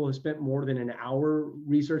these people have spent more than an hour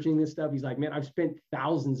researching this stuff? He's like, man, I've spent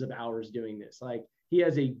thousands of hours doing this. Like, he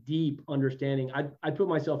has a deep understanding. I put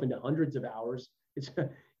myself into hundreds of hours. It's,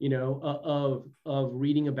 you know, of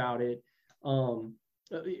reading about it.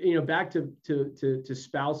 You know, back to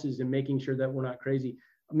spouses and making sure that we're not crazy.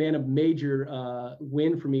 Man, a major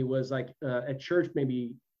win for me was, like, at church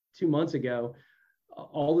maybe 2 months ago.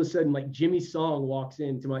 all of a sudden, like Jimmy Song walks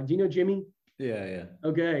into my, do you know Jimmy? Yeah, yeah.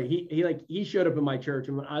 Okay. He showed up in my church,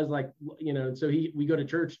 and I was like, so we go to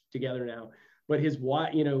church together now. But his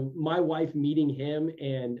wife, my wife meeting him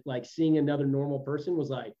and like seeing another normal person was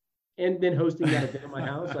like, and then hosting that event at my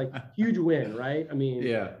house, like huge win, right? I mean,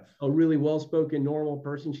 Yeah. a really well-spoken, normal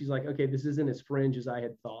person. She's like, okay, this isn't as fringe as I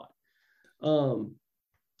had thought.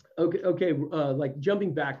 Okay. Like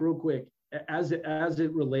jumping back real quick, as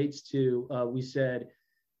it relates to, we said,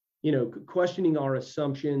 questioning our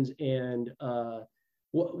assumptions and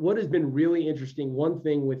what has been really interesting. One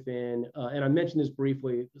thing within, and I mentioned this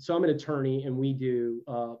briefly. So I'm an attorney, and we do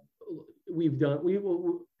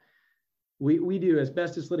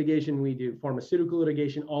asbestos litigation, we do pharmaceutical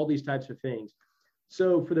litigation, all these types of things.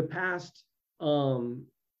 So for the past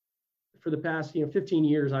 15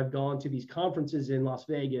 years, I've gone to these conferences in Las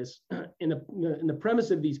Vegas, and the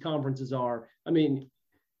premise of these conferences are, I mean,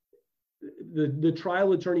 the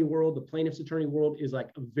trial attorney world, the plaintiff's attorney world is like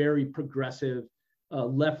a very progressive,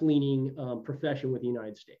 left-leaning profession with the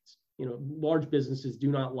United States. Large businesses do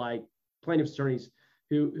not like plaintiff's attorneys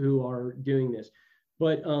who are doing this.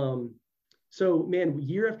 But so, man,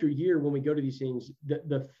 year after year, when we go to these things,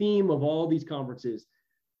 the theme of all these conferences,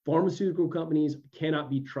 pharmaceutical companies cannot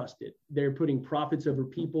be trusted. They're putting profits over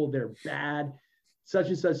people. They're bad, such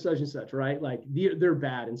and such, right? Like they're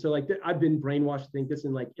bad. And so like I've been brainwashed to think this,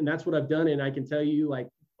 and that's what I've done. And I can tell you like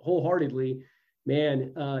wholeheartedly,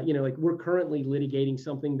 man, like we're currently litigating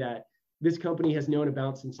something that this company has known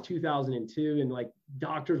about since 2002. And like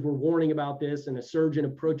doctors were warning about this, and a surgeon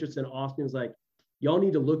approached us in Austin, was like, y'all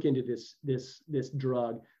need to look into this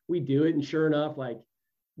drug. We do it. And sure enough, like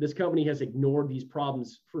this company has ignored these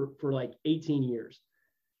problems for like 18 years.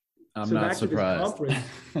 I'm so not surprised.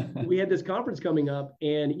 We had this conference coming up,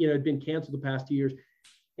 and it'd been canceled the past 2 years,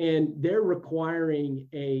 and they're requiring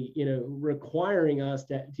us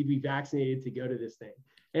to be vaccinated to go to this thing.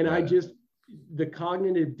 And the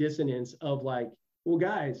cognitive dissonance of like, well,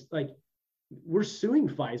 guys, like we're suing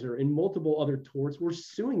Pfizer and multiple other torts. We're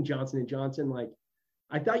suing Johnson & Johnson. Like,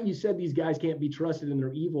 I thought you said these guys can't be trusted and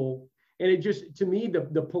they're evil. And it just, to me,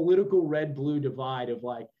 the political red-blue divide of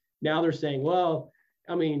like, now they're saying, well,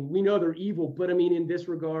 I mean, we know they're evil, but I mean, in this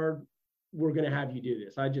regard, we're going to have you do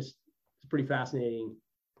this. It's pretty fascinating.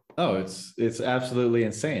 Oh, it's absolutely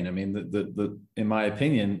insane. I mean, the in my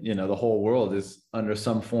opinion, the whole world is under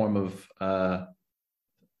some form of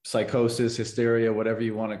psychosis, hysteria, whatever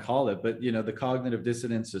you want to call it. But, the cognitive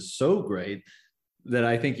dissonance is so great that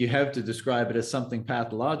I think you have to describe it as something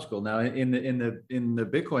pathological. Now, in the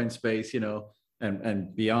Bitcoin space,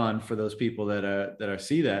 and beyond, for those people that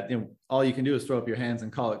see that, all you can do is throw up your hands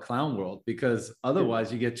and call it clown world, because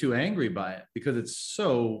otherwise you get too angry by it because it's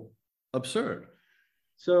so absurd.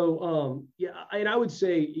 So and I would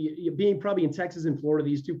say, being probably in Texas and Florida,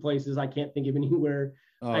 these two places, I can't think of anywhere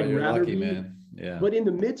I'd rather lucky, be. man. Yeah. But in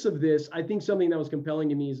the midst of this, I think something that was compelling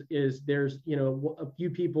to me is there's a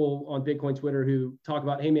few people on Bitcoin Twitter who talk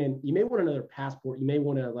about, hey man, you may want another passport, you may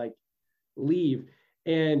want to like leave.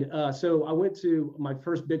 And so I went to my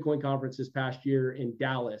first Bitcoin conference this past year in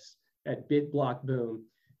Dallas at BitBlock Boom,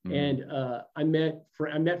 and I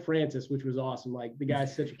met Francis, which was awesome. Like the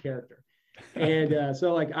guy's such a character, and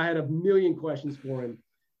so like I had a million questions for him,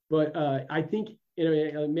 but I think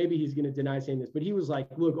maybe he's going to deny saying this, but he was like,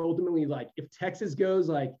 look, ultimately, like if Texas goes,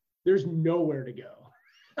 like there's nowhere to go.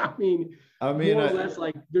 I mean, more or less,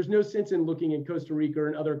 like there's no sense in looking in Costa Rica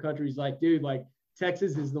and other countries. Like, dude, like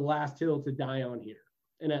Texas is the last hill to die on here.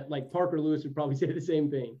 And like Parker Lewis would probably say the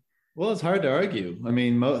same thing. Well, it's hard to argue. I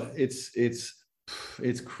mean,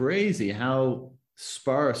 it's crazy how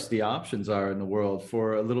sparse the options are in the world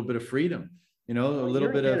for a little bit of freedom. A little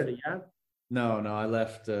bit of Canada, yeah? No, I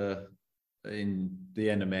left in the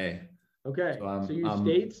end of May. Okay. So you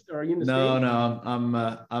States? Or are you in the States?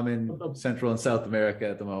 No, I'm in Central and South America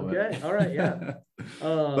at the moment. Okay. All right. Yeah.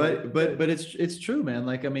 But it's true, man.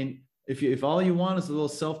 Like, I mean, if all you want is a little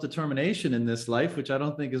self-determination in this life, which I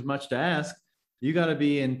don't think is much to ask, you got to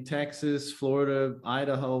be in Texas, Florida,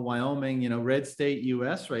 Idaho, Wyoming, red state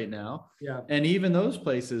US right now. Yeah. And even those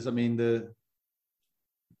places, I mean,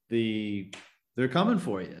 they're coming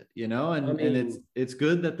for you, and it's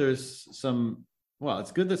good that there's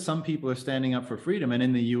it's good that some people are standing up for freedom. And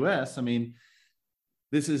in the US, I mean,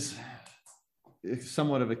 this is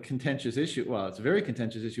somewhat of a contentious issue. Well, it's a very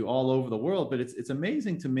contentious issue all over the world, but it's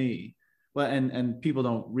amazing to me. Well, and people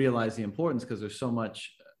don't realize the importance because there's so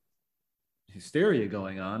much hysteria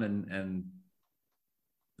going on and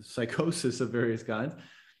psychosis of various kinds,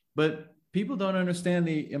 but people don't understand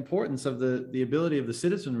the importance of the ability of the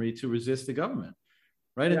citizenry to resist the government.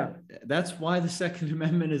 right? Yeah. And that's why the Second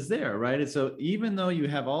Amendment is there, right? And so even though you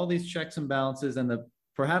have all these checks and balances and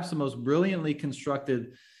perhaps the most brilliantly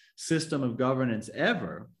constructed system of governance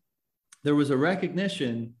ever, there was a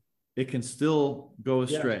recognition it can still go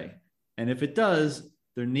astray. Yeah. And if it does,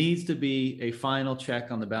 there needs to be a final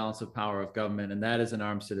check on the balance of power of government, and that is an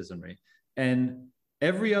armed citizenry. And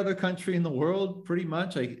every other country in the world, pretty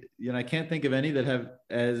much, I can't think of any that have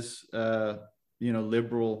as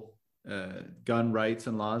liberal gun rights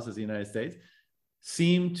and laws as the United States,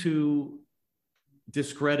 seem to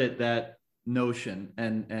discredit that notion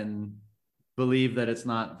and believe that it's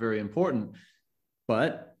not very important.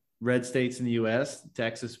 But red states in the US,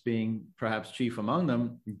 Texas being perhaps chief among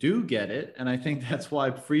them, do get it. And I think that's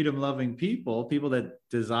why freedom-loving people that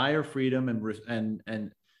desire freedom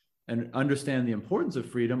and understand the importance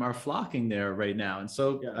of freedom are flocking there right now. And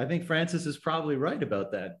so I think Francis is probably right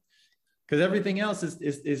about that, because everything else is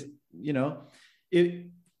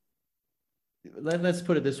let's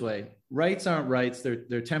put it this way. Rights aren't rights.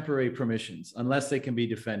 They're temporary permissions unless they can be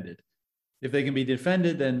defended. If they can be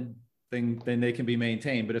defended, then they can be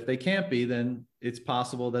maintained. But if they can't be, then it's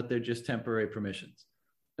possible that they're just temporary permissions.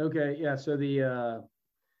 Okay, yeah. So the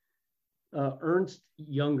Ernst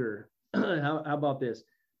Younger, how about this?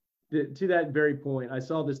 To that very point, I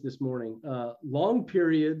saw this morning. Long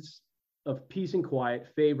periods of peace and quiet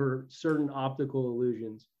favor certain optical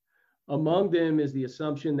illusions. Among them is the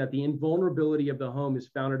assumption that the invulnerability of the home is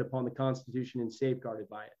founded upon the Constitution and safeguarded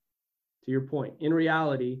by it. To your point, in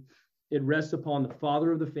reality, it rests upon the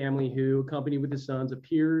father of the family who, accompanied with his sons,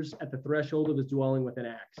 appears at the threshold of his dwelling with an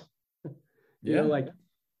axe. You're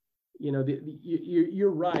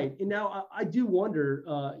right. And now I do wonder,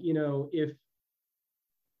 if,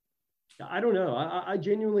 I don't know, I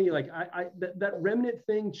genuinely that remnant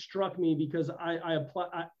thing struck me because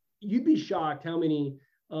you'd be shocked how many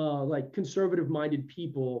conservative-minded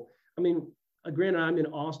people. I mean, granted, I'm in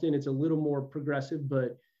Austin; it's a little more progressive,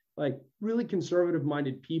 but really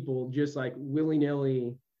conservative-minded people just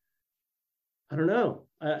willy-nilly. I don't know.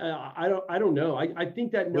 I don't know. I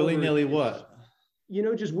think that willy-nilly what?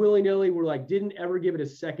 Just willy-nilly. We're didn't ever give it a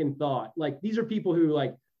second thought. These are people who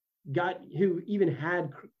who even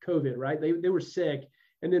had COVID, right? They were sick,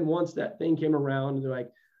 and then once that thing came around, they're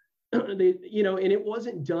and it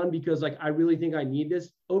wasn't done because I really think I need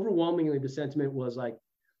this. Overwhelmingly, the sentiment was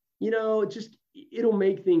it'll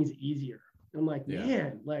make things easier. I'm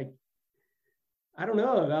man, I don't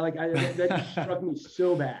know. That just struck me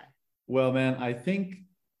so bad. Well, man, I think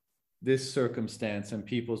this circumstance and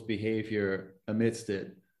people's behavior amidst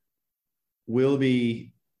it will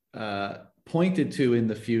be pointed to in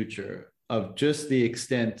the future of just the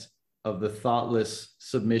extent of the thoughtless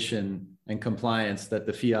submission and compliance that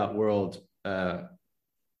the fiat world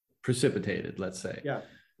precipitated, let's say. Yeah,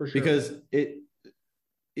 for sure. Because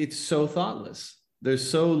it's so thoughtless. There's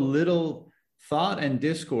so little thought and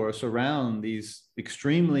discourse around these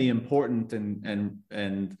extremely important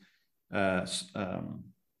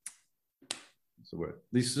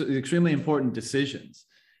these extremely important decisions.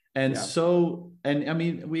 And I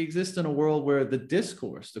mean, we exist in a world where the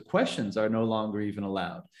discourse, the questions are no longer even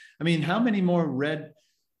allowed. I mean, how many more red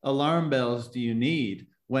alarm bells do you need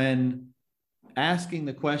when asking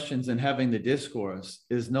the questions and having the discourse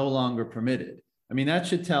is no longer permitted? I mean, that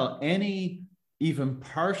should tell any even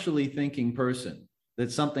partially thinking person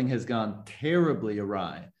that something has gone terribly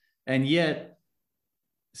awry. And yet,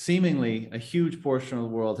 seemingly, a huge portion of the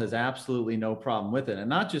world has absolutely no problem with it. And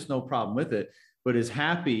not just no problem with it, but is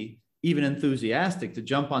happy, even enthusiastic, to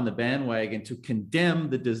jump on the bandwagon to condemn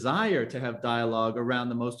the desire to have dialogue around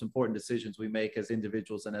the most important decisions we make as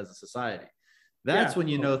individuals and as a society. That's when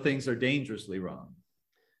you know things are dangerously wrong.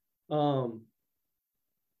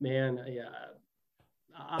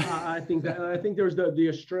 I think there's the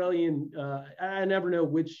Australian. I never know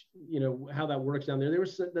which, how that works down there. There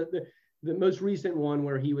was the most recent one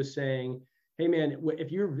where he was saying, "Hey man,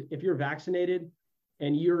 if you're vaccinated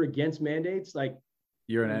and you're against mandates,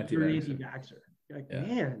 you're an anti-vaxxer."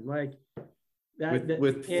 Man,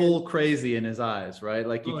 with full crazy in his eyes, right?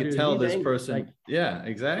 You could tell this person. Yeah,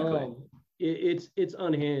 exactly. It's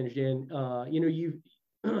unhinged, and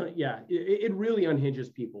it really unhinges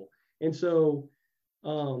people. And so,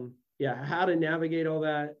 how to navigate all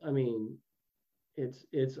that? I mean,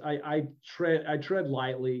 I tread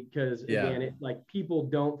lightly because again, people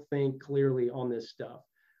don't think clearly on this stuff.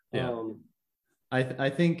 I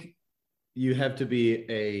think you have to be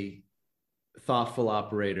a thoughtful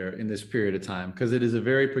operator in this period of time, because it is a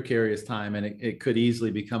very precarious time, and it could easily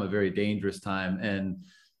become a very dangerous time. And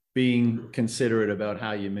being considerate about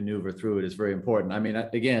how you maneuver through it is very important. I mean,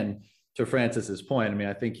 again, to Francis's point, I mean,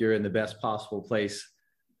 I think you're in the best possible place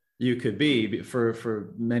you could be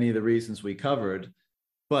for many of the reasons we covered.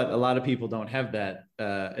 But a lot of people don't have that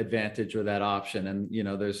advantage or that option. And, you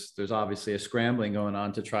know, there's obviously a scrambling going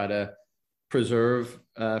on to try to preserve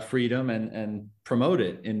freedom and promote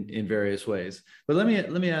it in various ways. But let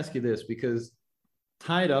me ask you this, because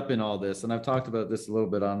tied up in all this, and I've talked about this a little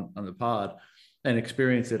bit on the pod and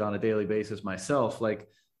experienced it on a daily basis myself, like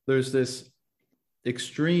there's this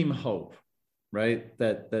extreme hope, right,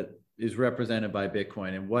 that is represented by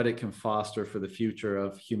Bitcoin and what it can foster for the future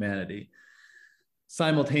of humanity.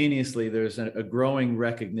 Simultaneously, there's a growing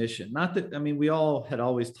recognition, not that, I mean, we all had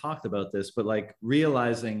always talked about this, but like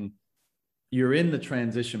realizing you're in the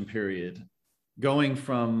transition period, going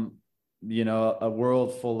from, you know, a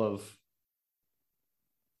world full of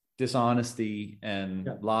dishonesty and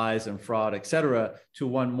lies and fraud, et cetera, to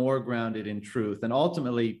one more grounded in truth, and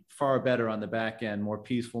ultimately far better on the back end, more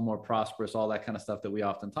peaceful, more prosperous, all that kind of stuff that we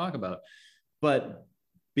often talk about. But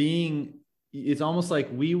it's almost like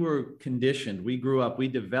we were conditioned, we grew up, we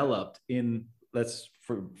developed in,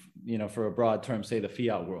 for a broad term, say the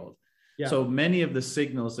fiat world. Yeah. So many of the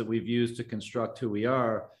signals that we've used to construct who we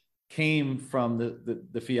are came from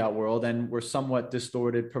the fiat world and were somewhat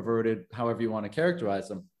distorted, perverted, however you want to characterize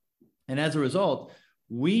them. And as a result,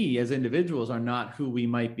 we as individuals are not who we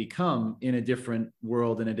might become in a different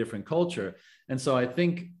world, in a different culture. And so I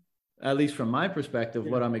think, at least from my perspective,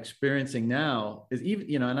 what I'm experiencing now is, even,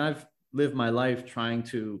 you know, and I've lived my life trying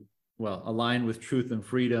to, well, align with truth and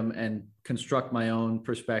freedom and construct my own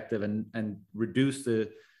perspective and reduce the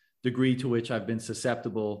degree to which I've been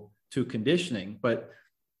susceptible to conditioning, but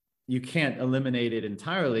you can't eliminate it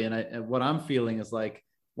entirely. And what I'm feeling is like,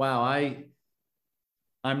 wow,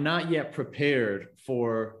 I'm not yet prepared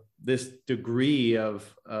for this degree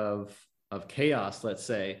of chaos, let's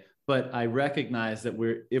say, but I recognize that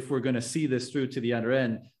if we're going to see this through to the other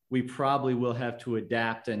end, we probably will have to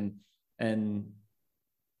adapt and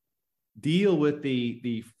deal with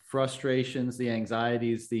the frustrations, the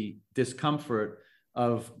anxieties, the discomfort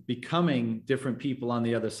of becoming different people on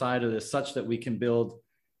the other side of this, such that we can build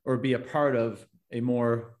or be a part of a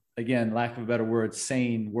more, again, lack of a better word,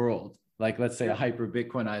 sane world. Like, let's say a hyper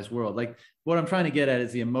Bitcoinized world. Like, what I'm trying to get at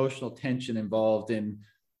is the emotional tension involved in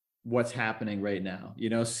what's happening right now, you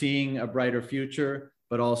know, seeing a brighter future,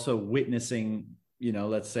 but also witnessing, you know,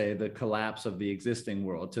 let's say the collapse of the existing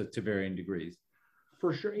world to varying degrees.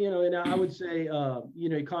 For sure. You know, and I would say, you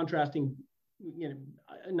know, contrasting, you know,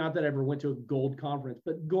 not that I ever went to a gold conference,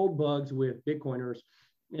 but gold bugs with Bitcoiners,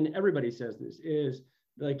 and everybody says this, is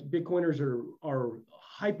like Bitcoiners are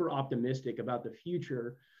hyper optimistic about the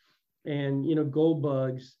future. And, you know, gold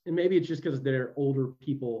bugs, and maybe it's just because they're older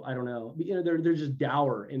people, I don't know, but, you know, they're just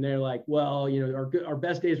dour, and they're like, well, you know, our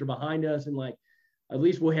best days are behind us, and like, at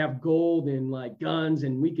least we'll have gold and like guns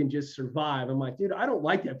and we can just survive. I'm like, dude, I don't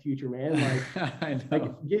like that future, man. Like, I know.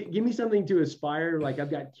 Like give me something to aspire. Like, I've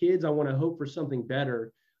got kids, I want to hope for something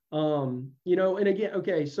better. You know, and again,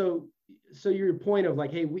 okay, so your point of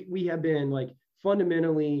like, hey, we have been like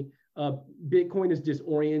fundamentally, Bitcoin is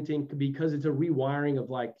disorienting because it's a rewiring of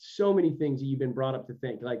like so many things that you've been brought up to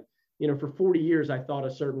think. Like, you know, for 40 years, I thought a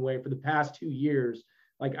certain way. For the past 2 years,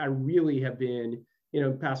 like I really have been, you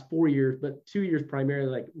know, past 4 years, but 2 years primarily,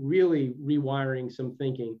 like really rewiring some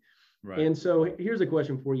thinking. Right. And so here's a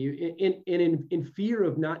question for you. In fear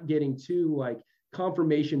of not getting too like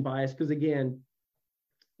confirmation bias, because again,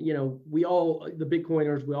 you know, the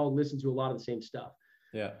Bitcoiners, we all listen to a lot of the same stuff.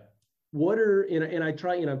 Yeah. What are, and I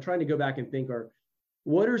try, you know, I'm trying to go back and think,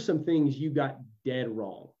 what are some things you got dead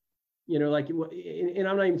wrong? You know, like, and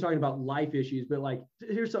I'm not even talking about life issues, but like,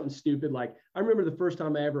 here's something stupid. Like, I remember the first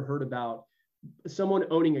time I ever heard about someone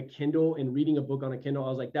owning a Kindle and reading a book on a Kindle. I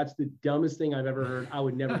was like, that's the dumbest thing I've ever heard. I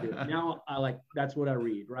would never do it. Now that's what I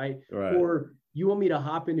read, right? Or you want me to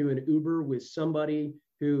hop into an Uber with somebody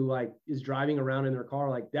who like is driving around in their car?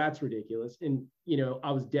 Like, that's ridiculous. And, you know,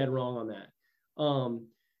 I was dead wrong on that.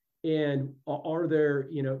 And are there,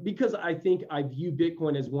 you know, because I think I view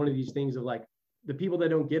Bitcoin as one of these things of like, the people that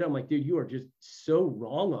don't get it, I'm like, dude, you are just so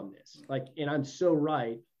wrong on this. Like, and I'm so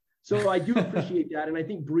right. So I do appreciate that. And I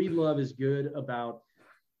think Breed Love is good about,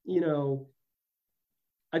 you know,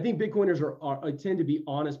 I think Bitcoiners are tend to be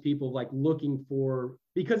honest people, like looking for,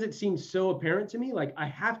 because it seems so apparent to me, like I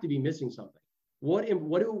have to be missing something. What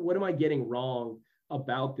am I getting wrong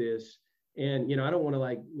about this? And, you know, I don't want to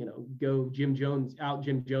like, you know, go Jim Jones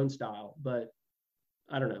style, but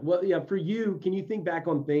I don't know. Well, yeah, for you, can you think back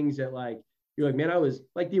on things that like, you're like, man, I was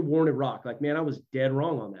like the Warranted Rock, like, man, I was dead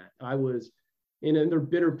wrong on that. And they're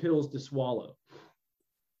bitter pills to swallow.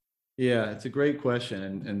 Yeah, it's a great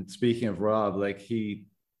question. And speaking of Rob, like he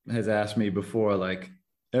has asked me before, like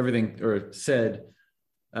everything, or said,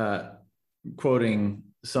 quoting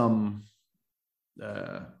someone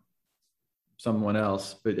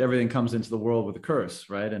else, but everything comes into the world with a curse,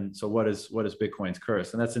 right? And so what is Bitcoin's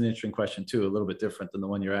curse? And that's an interesting question too, a little bit different than the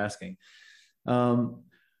one you're asking.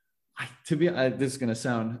 This is going to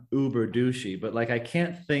sound uber douchey, but like I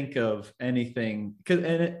can't think of anything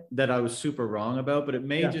that I was super wrong about, but it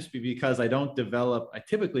may just be because I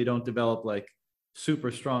typically don't develop like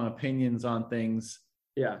super strong opinions on things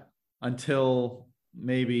until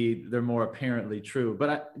maybe they're more apparently true.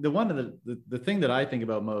 But the thing that I think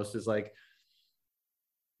about most is like,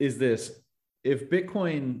 is this,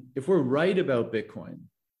 if we're right about Bitcoin,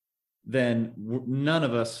 then none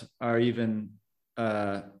of us are even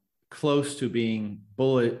close to being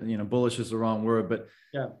bullish is the wrong word, but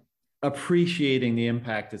appreciating the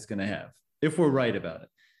impact it's going to have if we're right about it.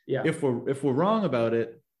 If we're wrong about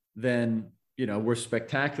it, then we're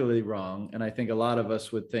spectacularly wrong. And I think a lot of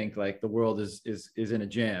us would think like the world is in a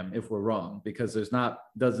jam if we're wrong, because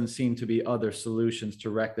doesn't seem to be other solutions to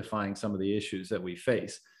rectifying some of the issues that we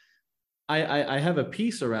face. I have a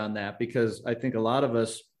piece around that because I think a lot of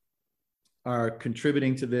us are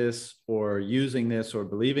contributing to this or using this or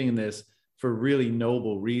believing in this for really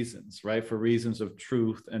noble reasons, right? For reasons of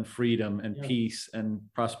truth and freedom and peace and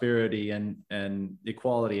prosperity and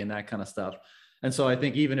equality and that kind of stuff. And so I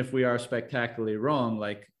think even if we are spectacularly wrong,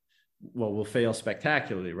 we'll fail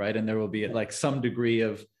spectacularly, right? And there will be like some degree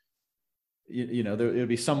of, it'll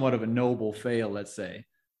be somewhat of a noble fail, let's say.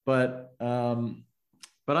 But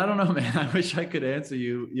I don't know, man. I wish I could answer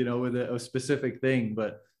you, with a specific thing,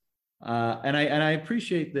 but and I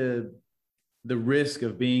appreciate the risk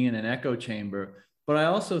of being in an echo chamber, but I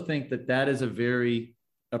also think that is a very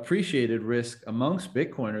appreciated risk amongst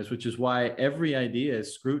Bitcoiners, which is why every idea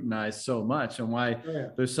is scrutinized so much and why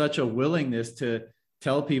there's such a willingness to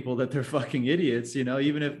tell people that they're fucking idiots,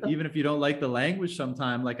 even if you don't like the language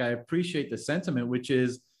sometime. Like I appreciate the sentiment, which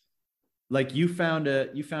is like you found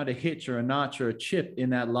a hitch or a notch or a chip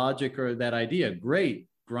in that logic or that idea. Great.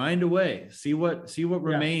 Grind away, see what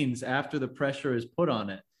remains after the pressure is put on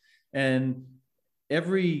it. And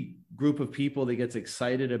every group of people that gets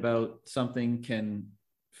excited about something can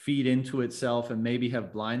feed into itself and maybe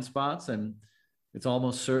have blind spots. And it's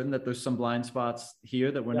almost certain that there's some blind spots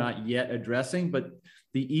here that we're not yet addressing. But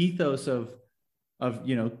the ethos of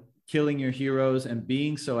killing your heroes and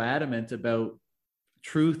being so adamant about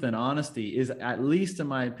truth and honesty is, at least in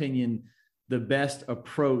my opinion, the best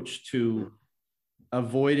approach to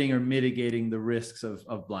avoiding or mitigating the risks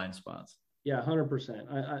of blind spots. Yeah,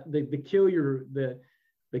 100%. The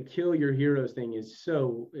kill your heroes thing is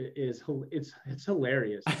it's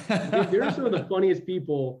hilarious. They're some of the funniest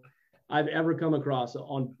people I've ever come across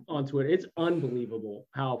on Twitter. It's unbelievable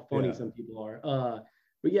how funny some people are.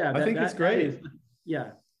 But yeah, I think it's great.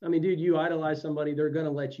 I mean, dude, you idolize somebody, they're gonna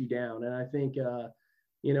let you down, and I think I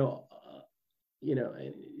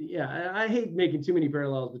hate making too many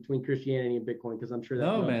parallels between Christianity and Bitcoin because I'm sure that's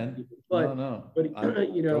no, man. People. But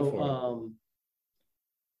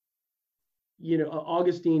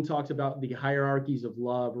Augustine talks about the hierarchies of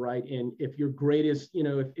love, right? And if your greatest,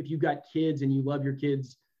 if you've got kids and you love your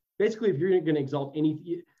kids, basically, if you're going to exalt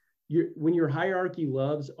anything, when your hierarchy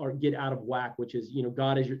loves or get out of whack, which is,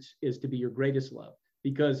 God is to be your greatest love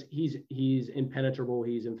because he's impenetrable,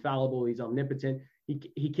 he's infallible, he's omnipotent.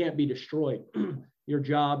 He can't be destroyed. Your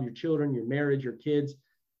job, your children, your marriage, your kids,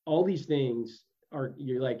 all these things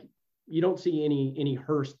you don't see any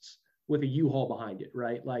hearses with a U-Haul behind it,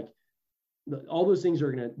 right? Like all those things are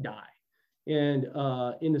going to die. And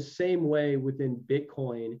in the same way within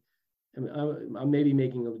Bitcoin, I'm maybe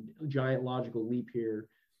making a giant logical leap here.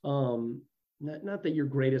 Not that your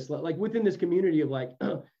greatest, like within this community of like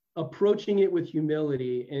approaching it with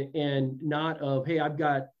humility and not of, hey, I'm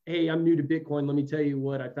new to Bitcoin, let me tell you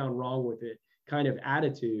what I found wrong with it kind of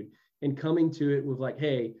attitude, and coming to it with like,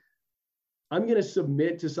 hey, I'm going to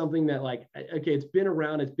submit to something that like, okay, it's been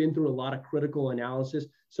around, it's been through a lot of critical analysis.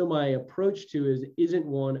 So my approach to isn't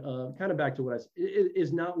one of, kind of back to what I said,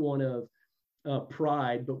 is not one of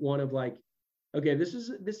pride, but one of like, okay, this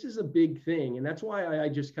is a big thing. And that's why I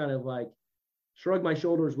just kind of like shrug my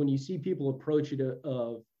shoulders when you see people approach it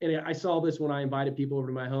and I saw this when I invited people over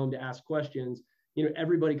to my home to ask questions.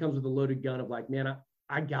 Everybody comes with a loaded gun of like, man,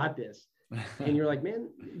 I got this. And you're like, man,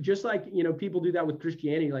 just like, people do that with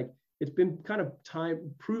Christianity. Like it's been kind of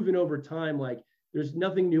proven over time, like there's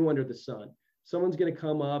nothing new under the sun. Someone's going to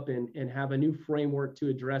come up and have a new framework to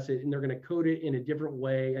address it. And they're going to code it in a different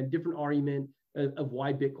way, a different argument of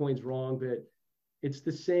why Bitcoin's wrong. But it's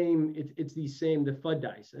the same, the FUD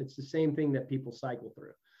dice. It's the same thing that people cycle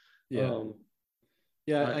through.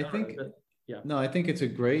 I think it's a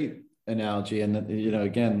great analogy. And,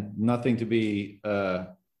 again, nothing to be,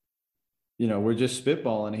 we're just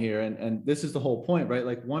spitballing here. And this is the whole point, right?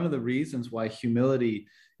 Like, one of the reasons why humility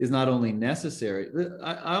is not only necessary,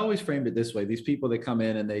 I always framed it this way: these people that come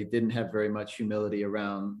in and they didn't have very much humility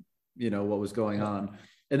around, what was going on.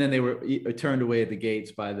 And then they were turned away at the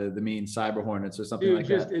gates by the mean cyber hornets or something like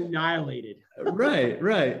just that. Just annihilated.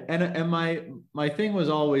 Right. And my thing was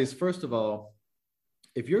always, first of all,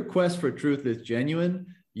 if your quest for truth is genuine,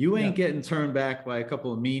 you ain't getting turned back by a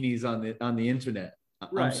couple of meanies on the internet.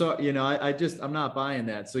 Right. I'm sorry, I'm not buying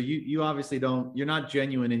that. So you obviously you're not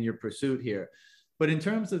genuine in your pursuit here. But in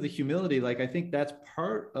terms of the humility, like, I think that's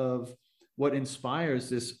part of what inspires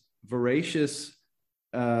this voracious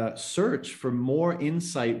search for more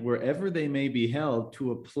insight wherever they may be held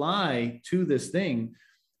to apply to this thing.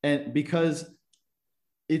 And because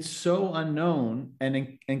it's so unknown,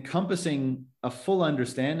 and encompassing a full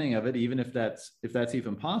understanding of it, even if that's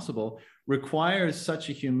even possible, requires such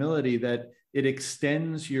a humility that it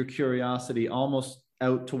extends your curiosity almost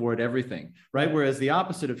out toward everything, right? Whereas the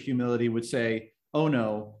opposite of humility would say, oh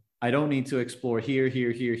no, I don't need to explore here,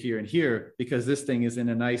 and here, because this thing is in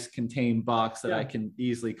a nice contained box that I can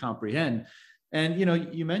easily comprehend. And,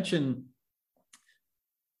 you mentioned,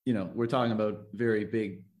 we're talking about very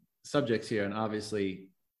big subjects here, and obviously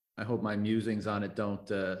I hope my musings on it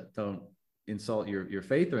don't insult your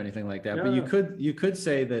faith or anything like that. No. But you could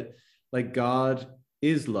say that, like, God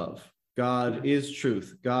is love, God is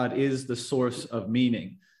truth, God is the source of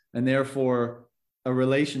meaning, and therefore a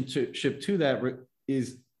relationship to that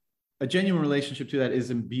is a genuine relationship to that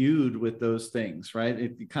is imbued with those things, right?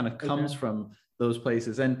 It kind of comes from those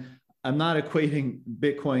places. And I'm not equating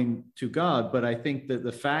Bitcoin to God, but I think that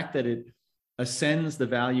the fact that it ascends the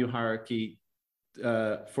value hierarchy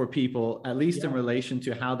for people, at least in relation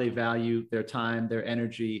to how they value their time, their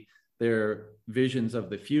energy, their visions of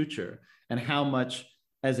the future, and how much,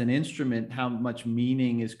 as an instrument, how much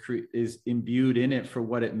meaning is imbued in it for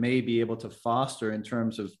what it may be able to foster in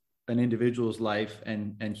terms of an individual's life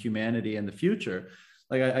and humanity in the future.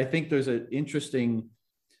 Like, I think there's an interesting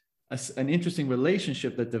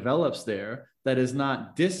relationship that develops there that is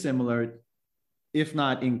not dissimilar, if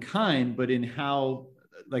not in kind, but in how,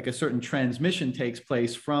 like, a certain transmission takes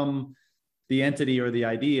place from the entity or the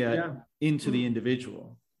idea into the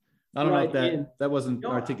individual. I don't know if that wasn't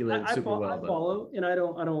articulated super well. I follow, and I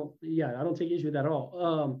don't take issue with that at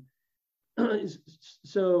all.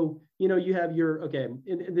 So, you have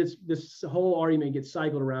this whole argument gets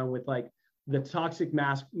cycled around with, like, the toxic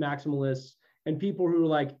maximalists and people who are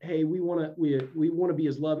like, hey, we want to be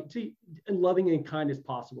as loving and kind as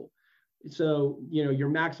possible. So, your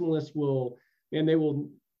maximalists will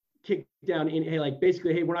kick down in, hey, like,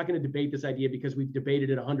 basically, hey, we're not going to debate this idea because we've debated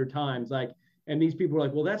it 100 times. Like, and these people are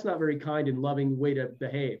like, well, that's not very kind and loving way to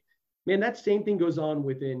behave. Man, that same thing goes on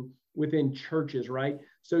within churches, right?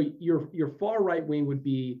 So your far right wing would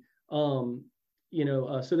be, so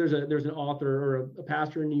there's an author or a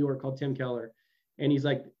pastor in New York called Tim Keller, and he's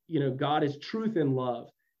like, God is truth and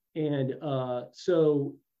love, and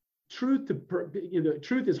so truth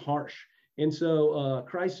is harsh, and so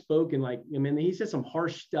Christ spoke, and, like, he said some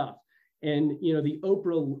harsh stuff, and the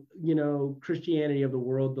Oprah Christianity of the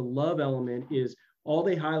world, the love element is all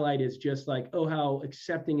they highlight is just like, oh, how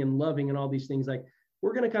accepting and loving and all these things. Like,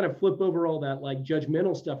 we're going to kind of flip over all that, like,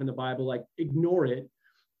 judgmental stuff in the Bible, like, ignore it.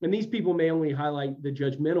 And these people may only highlight the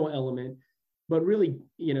judgmental element, but really,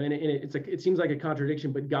 and it seems like a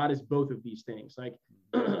contradiction, but God is both of these things. Like,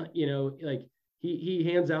 like he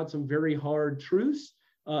hands out some very hard truths,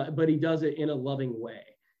 but he does it in a loving way.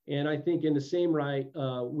 And I think in the same right,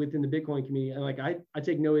 within the Bitcoin community, and, like, I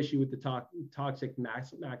take no issue with the toxic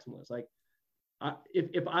maximalists. Like,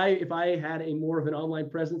 if I had a more of an online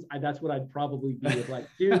presence, that's what I'd probably be with. Like,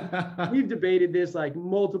 dude, we've debated this, like,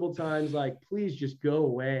 multiple times. Like, please just go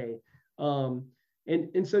away.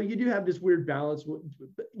 And so you do have this weird balance,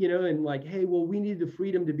 and, like, hey, well, we need the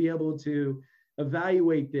freedom to be able to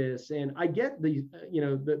evaluate this. And I get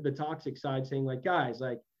the toxic side saying, like, guys,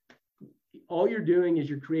 like, all you're doing is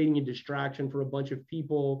you're creating a distraction for a bunch of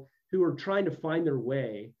people who are trying to find their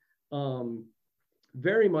way.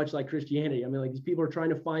 Very much like Christianity. Like, these people are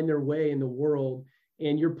trying to find their way in the world,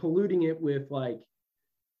 and you're polluting it with, like,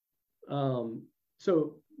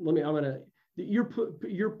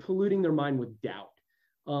 you're polluting their mind with doubt.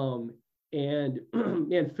 And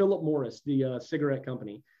Philip Morris, the cigarette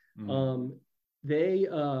company, they're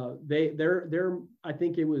I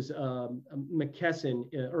think it was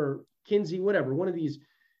McKesson or Kinsey, whatever, one of these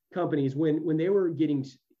companies, when they were getting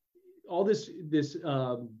all this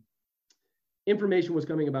information was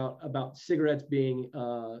coming about cigarettes being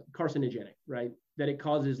carcinogenic, right? that it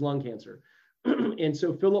causes lung cancer. And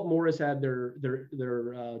so Philip Morris had their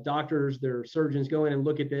doctors, their surgeons go in and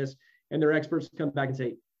look at this, and their experts come back and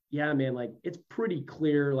say, yeah, man, like it's pretty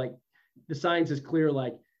clear, like the science is clear,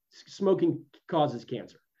 like smoking causes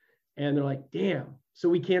cancer. And they're like, damn, so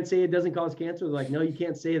we can't say it doesn't cause cancer? They're like, no, you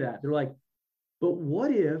can't say that. They're like, but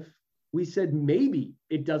what if we said maybe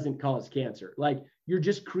it doesn't cause cancer? Like you're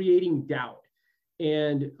just creating doubt.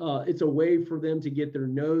 And it's a way for them to get their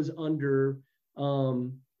nose under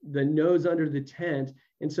the tent.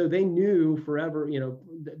 And so they knew forever,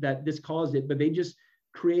 that this caused it, but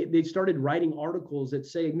they started writing articles that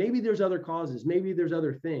say, maybe there's other causes, maybe there's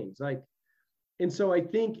other things like, and so I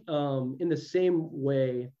think in the same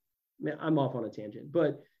way, I'm off on a tangent,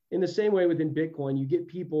 but in the same way within Bitcoin, you get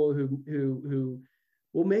people who,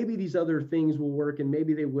 well, maybe these other things will work and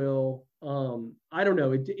maybe they will. I don't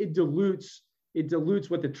know. It dilutes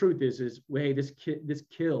what the truth is, hey, this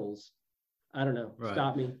kills. I don't know. Right.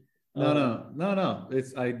 Stop me. No.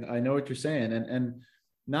 It's I know what you're saying, and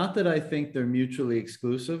not that I think they're mutually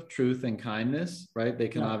exclusive, truth and kindness, right? They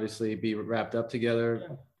can obviously be wrapped up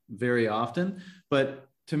together very often, but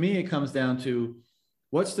to me, it comes down to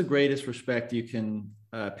what's the greatest respect you can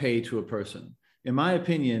pay to a person. In my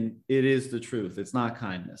opinion, it is the truth. It's not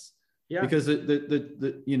kindness. Yeah. Because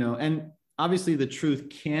and obviously the truth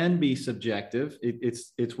can be subjective.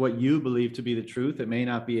 It's what you believe to be the truth. It may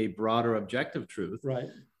not be a broader objective truth. Right.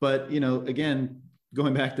 But, again,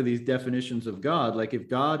 going back to these definitions of God, like if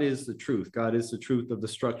God is the truth, God is the truth of the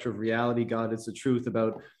structure of reality, God is the truth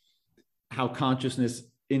about how consciousness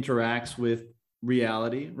interacts with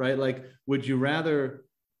reality, right? Like, would you rather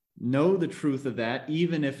know the truth of that,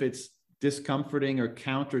 even if it's discomforting or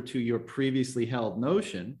counter to your previously held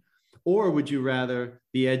notion? Or would you rather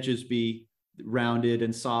the edges be rounded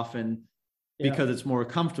and softened because it's more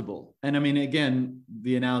comfortable? And I mean, again,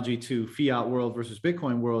 the analogy to fiat world versus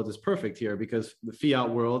Bitcoin world is perfect here, because the fiat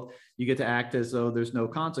world, you get to act as though there's no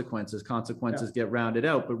consequences. Consequences get rounded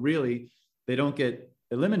out, but really they don't get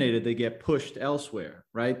eliminated. They get pushed elsewhere,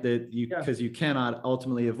 right? Because you cannot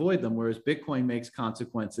ultimately avoid them. Whereas Bitcoin makes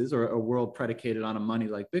consequences, or a world predicated on a money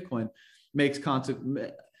like Bitcoin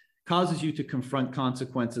causes you to confront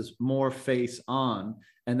consequences more face on.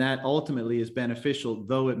 And that ultimately is beneficial,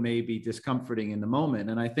 though it may be discomforting in the moment.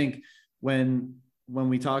 And I think when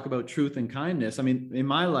we talk about truth and kindness, I mean, in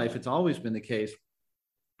my life, it's always been the case.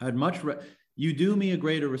 You do me a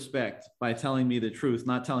greater respect by telling me the truth,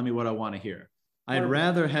 not telling me what I want to hear. I'd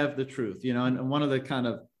rather have the truth, and one of the kind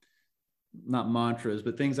of, not mantras,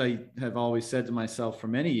 but things I have always said to myself for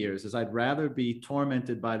many years is I'd rather be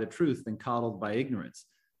tormented by the truth than coddled by ignorance,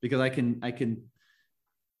 because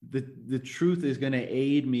the truth is going to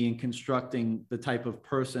aid me in constructing the type of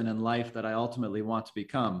person and life that I ultimately want to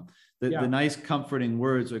become. The nice, comforting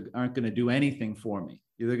words aren't going to do anything for me.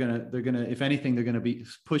 They're going to, if anything, they're going to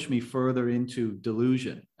push me further into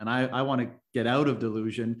delusion. And I want to get out of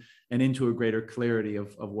delusion and into a greater clarity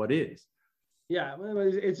of what is. Yeah,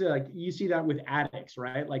 it's like you see that with addicts,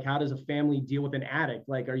 right? Like, how does a family deal with an addict?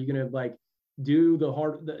 Like, are you going to do the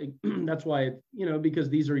hard? That's why, because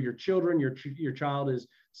these are your children. Your child is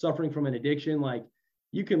suffering from an addiction. Like,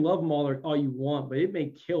 you can love them all you want, but it may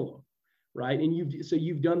kill them, right? And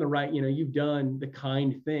you've done the right, you've done the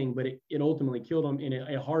kind thing, but it ultimately killed them. And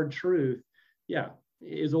a hard truth,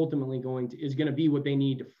 is ultimately going to be what they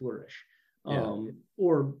need to flourish,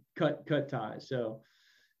 or cut ties. So.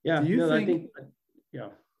 Yeah, I think,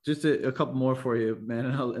 just a couple more for you, man,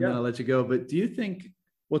 and then I'll let you go. But do you think,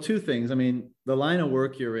 well, two things. I mean, the line of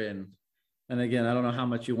work you're in, and again, I don't know how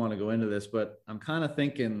much you want to go into this, but I'm kind of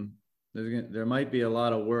thinking there might be a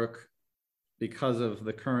lot of work because of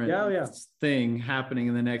the current thing happening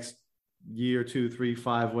in the next year, 2, 3,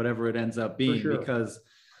 5, whatever it ends up being, because,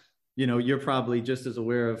 you're probably just as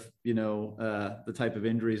aware of, the type of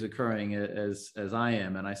injuries occurring as I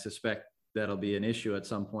am. And I suspect that'll be an issue at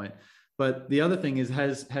some point. But the other thing is,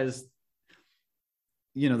 has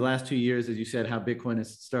the last 2 years, as you said, how Bitcoin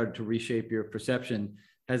has started to reshape your perception,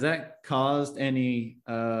 has that caused any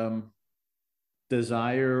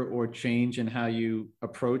desire or change in how you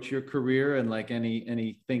approach your career, and like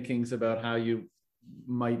any thinkings about how you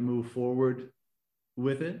might move forward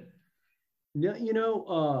with it? No,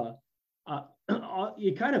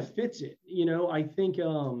 it kind of fits it. I think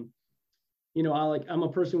I'm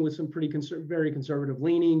a person with some very conservative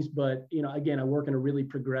leanings, but again, I work in a really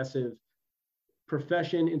progressive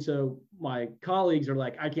profession, and so my colleagues are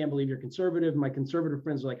like, I can't believe you're conservative. My conservative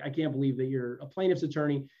friends are like, I can't believe that you're a plaintiff's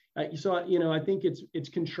attorney. So I think it's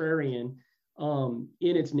contrarian in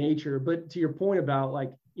its nature. But to your point about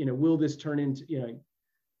will this turn into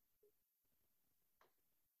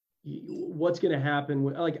what's going to happen.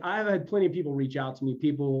 Like I've had plenty of people reach out to me,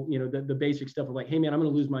 people, the basic stuff of like, hey man, I'm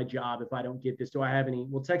going to lose my job if I don't get this. Do I have any?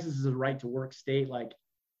 Well, Texas is a right to work state. Like,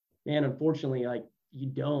 man, unfortunately, like you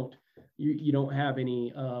don't have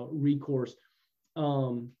any recourse.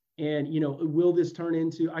 And will this turn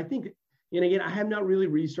into, I think, and again, I have not really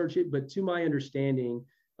researched it, but to my understanding,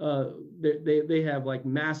 they have like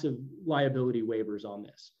massive liability waivers on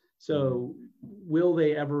this. So will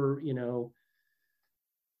they ever,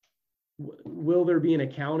 will there be an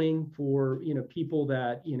accounting for, people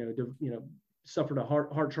that, suffered a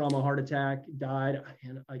heart trauma, heart attack, died?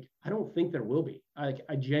 And I don't think there will be.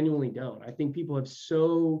 I genuinely don't. I think people have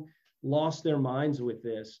so lost their minds with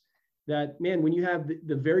this that, man, when you have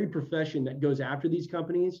the very profession that goes after these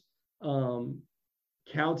companies,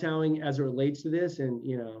 kowtowing as it relates to this, and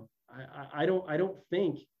I don't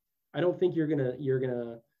think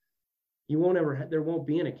there won't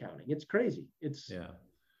be an accounting. It's crazy. Yeah.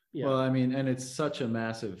 Well, I mean, and it's such a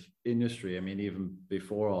massive industry. I mean, even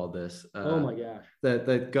before all this, oh my gosh,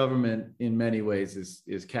 that government in many ways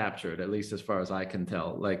is captured, at least as far as I can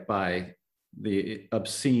tell, like by the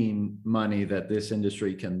obscene money that this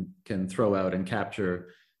industry can throw out and capture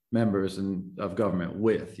members of government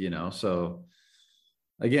with, So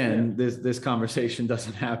again, this conversation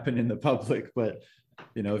doesn't happen in the public, but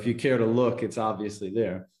if you care to look, it's obviously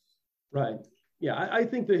there. Right. Yeah, I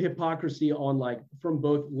think the hypocrisy on from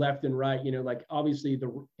both left and right, like obviously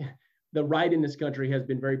the right in this country has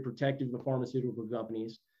been very protective of the pharmaceutical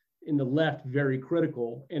companies, in the left very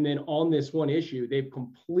critical, and then on this one issue they've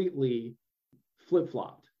completely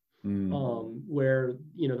flip-flopped. Where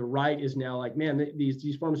the right is now like, man,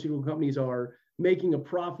 these pharmaceutical companies are making a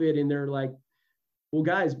profit, and they're like, well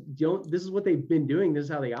guys, this is what they've been doing, this is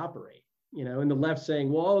how they operate, and the left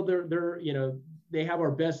saying, well, they're they have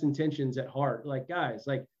our best intentions at heart. Like, guys,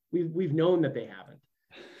 like we've known that they haven't.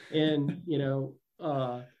 And,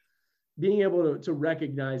 being able to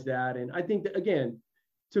recognize that. And I think that, again,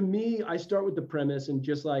 to me, I start with the premise, and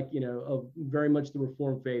just like, of very much the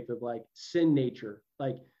Reformed faith of like sin nature.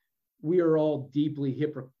 Like, we are all deeply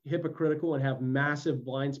hypocritical and have massive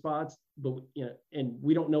blind spots, but, and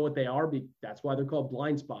we don't know what they are. That's why they're called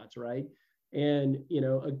blind spots. Right. And,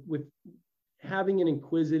 with having an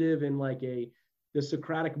inquisitive and like the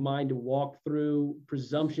Socratic mind to walk through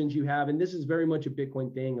presumptions you have. And this is very much a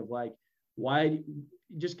Bitcoin thing of like, why,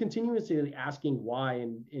 just continuously asking why,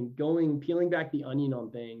 and peeling back the onion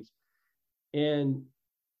on things. And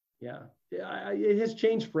yeah, it has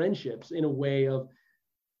changed friendships in a way of,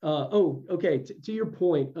 to your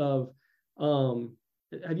point of,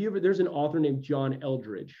 there's an author named John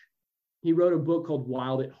Eldridge. He wrote a book called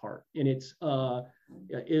Wild at Heart, and it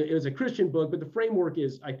was a Christian book, but the framework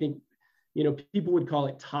is, I think, people would call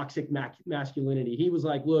it toxic masculinity. He was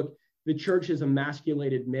like, look, the church has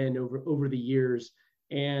emasculated men over the years,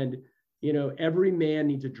 and, every man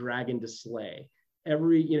needs a dragon to slay.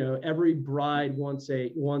 Every bride wants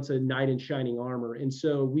a knight in shining armor. And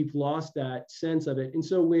so we've lost that sense of it. And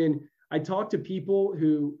so when I talk to people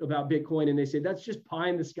about Bitcoin, and they say, that's just pie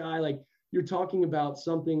in the sky, like you're talking about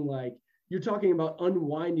something like, you're talking about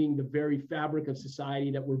unwinding the very fabric of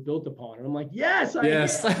society that we're built upon. And I'm like, yes.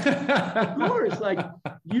 Of course. Like,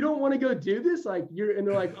 you don't want to go do this? Like, and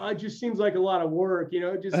they're like, oh, it just seems like a lot of work,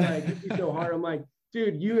 just like, it'd be so hard. I'm like,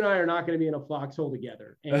 dude, you and I are not going to be in a foxhole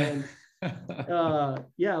together. And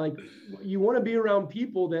yeah, like, you want to be around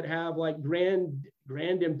people that have like grand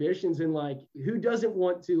ambitions, and like, who doesn't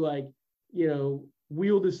want to like,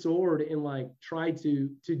 wield a sword and like try to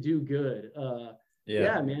do good.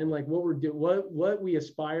 Yeah, man, like what we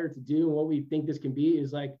aspire to do and what we think this can be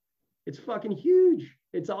is like, it's fucking huge.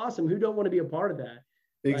 It's awesome. Who don't want to be a part of that?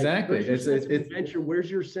 Exactly. Like, it's adventure. Where's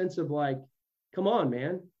your sense of like, come on,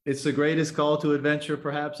 man? It's the greatest call to adventure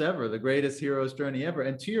perhaps ever, the greatest hero's journey ever.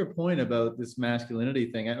 And to your point about this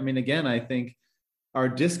masculinity thing, I mean, again, I think our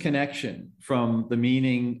disconnection from the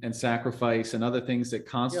meaning and sacrifice and other things that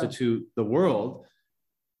constitute the world,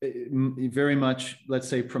 very much, let's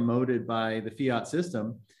say, promoted by the fiat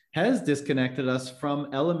system, has disconnected us from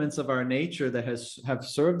elements of our nature that have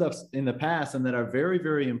served us in the past and that are very,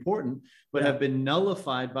 very important, but have been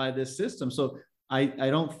nullified by this system. So I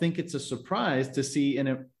don't think it's a surprise to see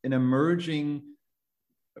an emerging,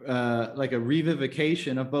 like a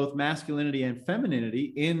revivification of both masculinity and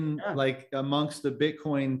femininity in like amongst the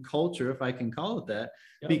Bitcoin culture, if I can call it that,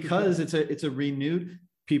 because it's a renewed.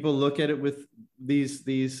 People look at it with these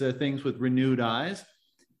things with renewed eyes.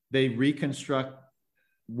 They reconstruct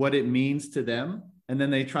what it means to them, and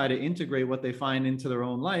then they try to integrate what they find into their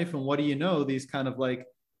own life. And what do you know? These kind of like,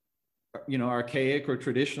 archaic or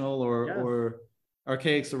traditional or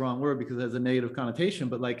archaic's the wrong word because it has a negative connotation,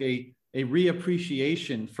 but like a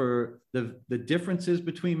reappreciation for the differences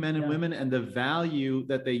between men and women and the value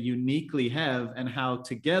that they uniquely have and how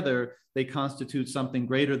together they constitute something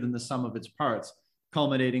greater than the sum of its parts,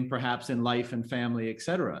 culminating perhaps in life and family,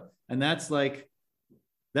 etc. And that's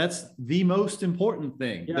the most important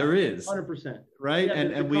thing there is. 100%. Right. Yeah,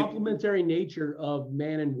 and the complementary nature of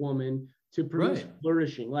man and woman to produce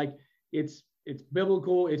flourishing. Like it's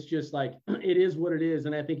biblical. It's just like, it is what it is.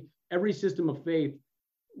 And I think every system of faith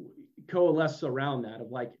coalesces around that, of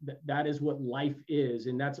like, that is what life is.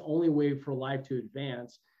 And that's the only way for life to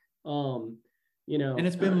advance. You know, and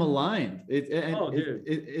it's been maligned.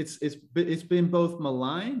 It's been both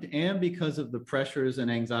maligned and because of the pressures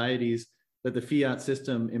and anxieties that the fiat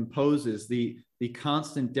system imposes, the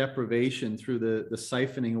constant deprivation through the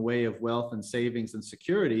siphoning away of wealth and savings and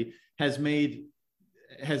security has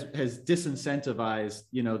disincentivized,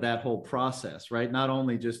 you know, that whole process, right? Not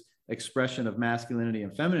only just expression of masculinity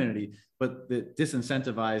and femininity, but the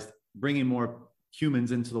disincentivized bringing more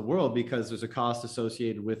humans into the world because there's a cost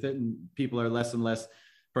associated with it, and people are less and less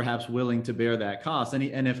perhaps willing to bear that cost. And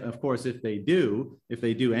if they do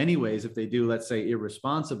anyways, if they do, let's say,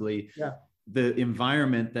 irresponsibly, the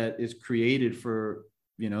environment that is created for,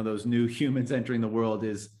 you know, those new humans entering the world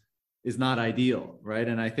is not ideal, right?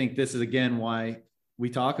 And I think this is again why we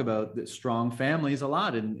talk about the strong families a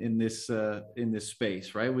lot in this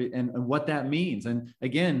space, right? And what that means. And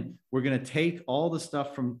again, we're going to take all the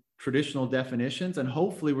stuff from traditional definitions and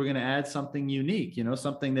hopefully we're going to add something unique, you know,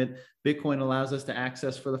 something that Bitcoin allows us to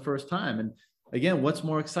access for the first time. And again, what's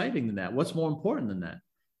more exciting than that? What's more important than that?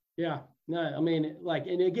 Yeah, no, I mean, like,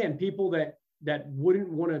 and again, people that wouldn't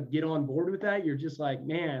want to get on board with that, you're just like,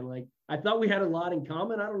 man, like, I thought we had a lot in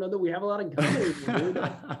common. I don't know that we have a lot in common.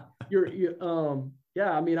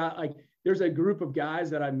 Yeah, I mean, there's a group of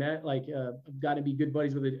guys that I met, like, I've got to be good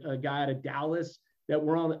buddies with a guy out of Dallas that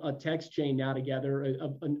we're on a text chain now together,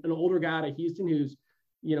 an older guy out of Houston who's,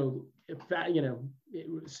 you know, fat, you know,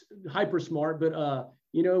 hyper smart, but,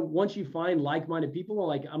 you know, once you find like-minded people,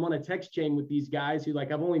 like I'm on a text chain with these guys who,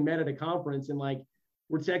 like, I've only met at a conference, and like,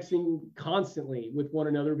 we're texting constantly with one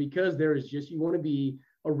another because there is just, you want to be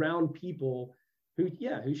around people who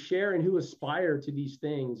share and who aspire to these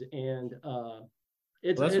things. And,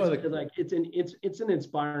 it's an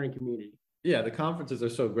inspiring community. Yeah, the conferences are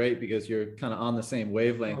so great because you're kind of on the same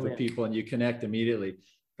wavelength with people and you connect immediately.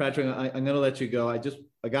 Patrick, I'm going to let you go. I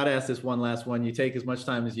got to ask this one last one. You take as much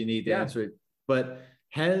time as you need to answer it. But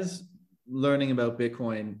has learning about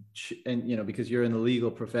Bitcoin, and you know, because you're in the legal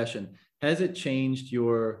profession, has it changed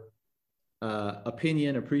your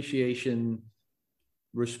opinion, appreciation,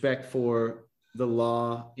 respect for the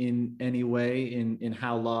law in any way, in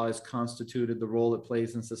how law is constituted, the role it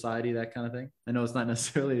plays in society, that kind of thing? I know it's not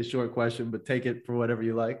necessarily a short question, but take it for whatever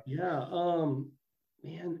you like. Yeah,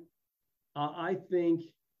 man, I think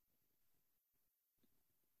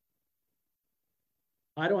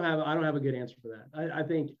I don't have a good answer for that. I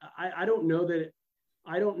think I don't know that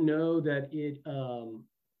it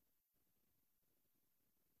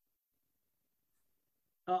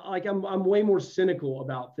like I'm way more cynical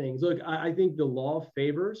about things. Look, I think the law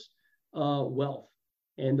favors wealth,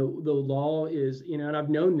 and the law is, you know, and I've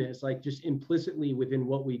known this like just implicitly within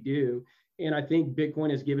what we do. And I think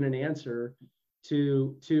Bitcoin has given an answer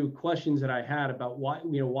to questions that I had about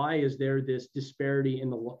why is there this disparity in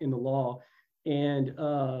the law, and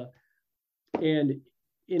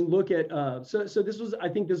look at so I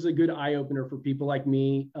think this is a good eye opener for people like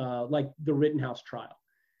me, like the Rittenhouse trial.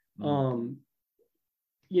 Mm-hmm.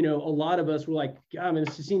 You know, a lot of us were like, God, I mean,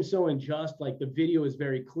 this seems so unjust. Like, the video is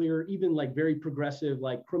very clear. Even like very progressive,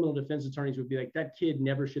 like criminal defense attorneys would be like, that kid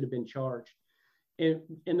never should have been charged. And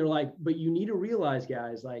they're like, but you need to realize,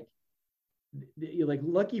 guys, like, you're like,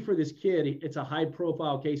 lucky for this kid, it's a high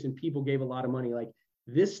profile case and people gave a lot of money. Like,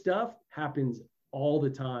 this stuff happens all the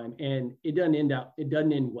time and it doesn't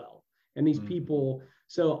end well. And these people,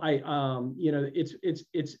 so you know,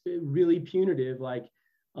 it's really punitive. Like,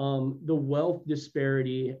 the wealth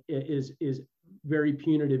disparity is very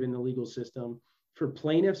punitive in the legal system for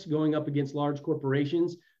plaintiffs going up against large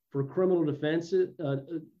corporations, for criminal defendants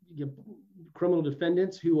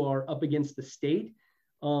who are up against the state,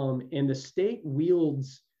 and the state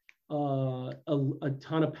wields a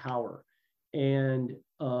ton of power. And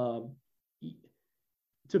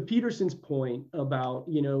to Peterson's point about,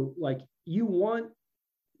 you know, like, you want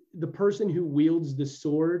the person who wields the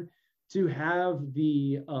sword to have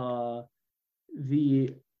the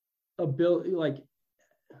ability, like,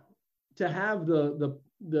 to have the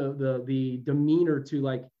demeanor to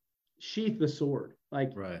like sheath the sword,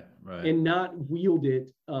 like, right, and not wield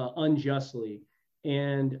it unjustly.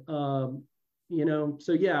 And,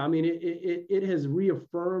 so yeah, I mean, it has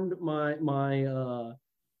reaffirmed my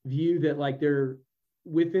view that like they're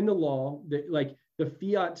within the law, that like the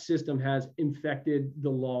fiat system has infected the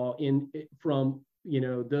law from,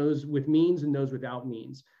 those with means and those without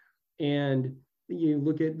means. And you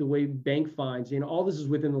look at the way bank fines, all this is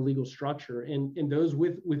within the legal structure, and those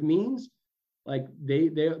with means, like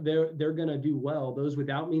they're going to do well. Those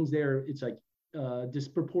without means, it's like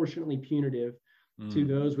disproportionately punitive to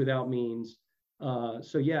those without means.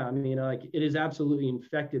 So yeah, I mean, like it has absolutely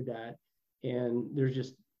infected that, and there's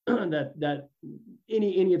just that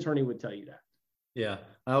any attorney would tell you that. Yeah,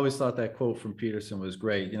 I always thought that quote from Peterson was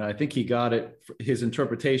great. I think he got it. His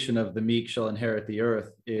interpretation of the meek shall inherit the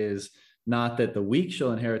earth is not that the weak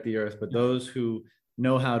shall inherit the earth, but those who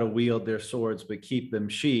know how to wield their swords but keep them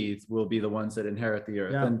sheathed will be the ones that inherit the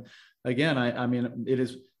earth. Yeah. And again, I mean,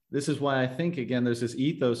 this is why I think, again, there's this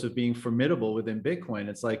ethos of being formidable within Bitcoin.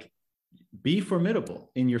 It's like, be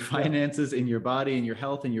formidable in your finances, in your body, in your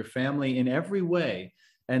health, in your family, in every way,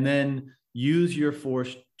 and then use your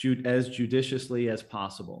force as judiciously as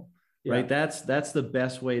possible, right? That's the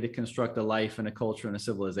best way to construct a life and a culture and a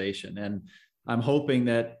civilization. And I'm hoping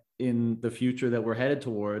that in the future that we're headed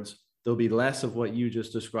towards, there'll be less of what you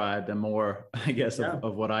just described and more, I guess,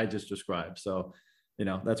 of what I just described. So,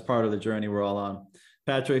 that's part of the journey we're all on.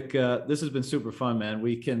 Patrick, this has been super fun, man.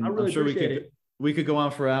 I'm sure we could go on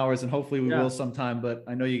for hours, and hopefully we will sometime, but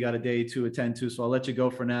I know you got a day to attend to, so I'll let you go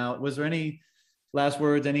for now. Was there any last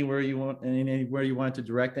words anywhere you wanted to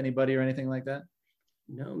direct anybody or anything like that?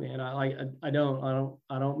 No, man. I don't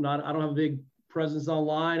have a big presence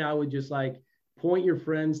online. I would just like point your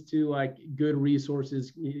friends to like good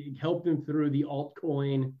resources, help them through the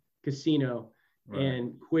altcoin casino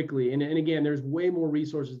and quickly. And again, there's way more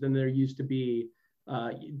resources than there used to be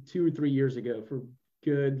 2 or 3 years ago for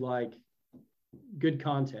good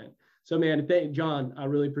content. So man, John, I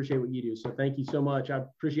really appreciate what you do. So thank you so much. I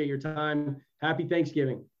appreciate your time. Happy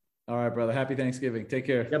Thanksgiving. All right, brother. Happy Thanksgiving. Take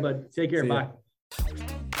care. Yeah, bud. Take care. Bye.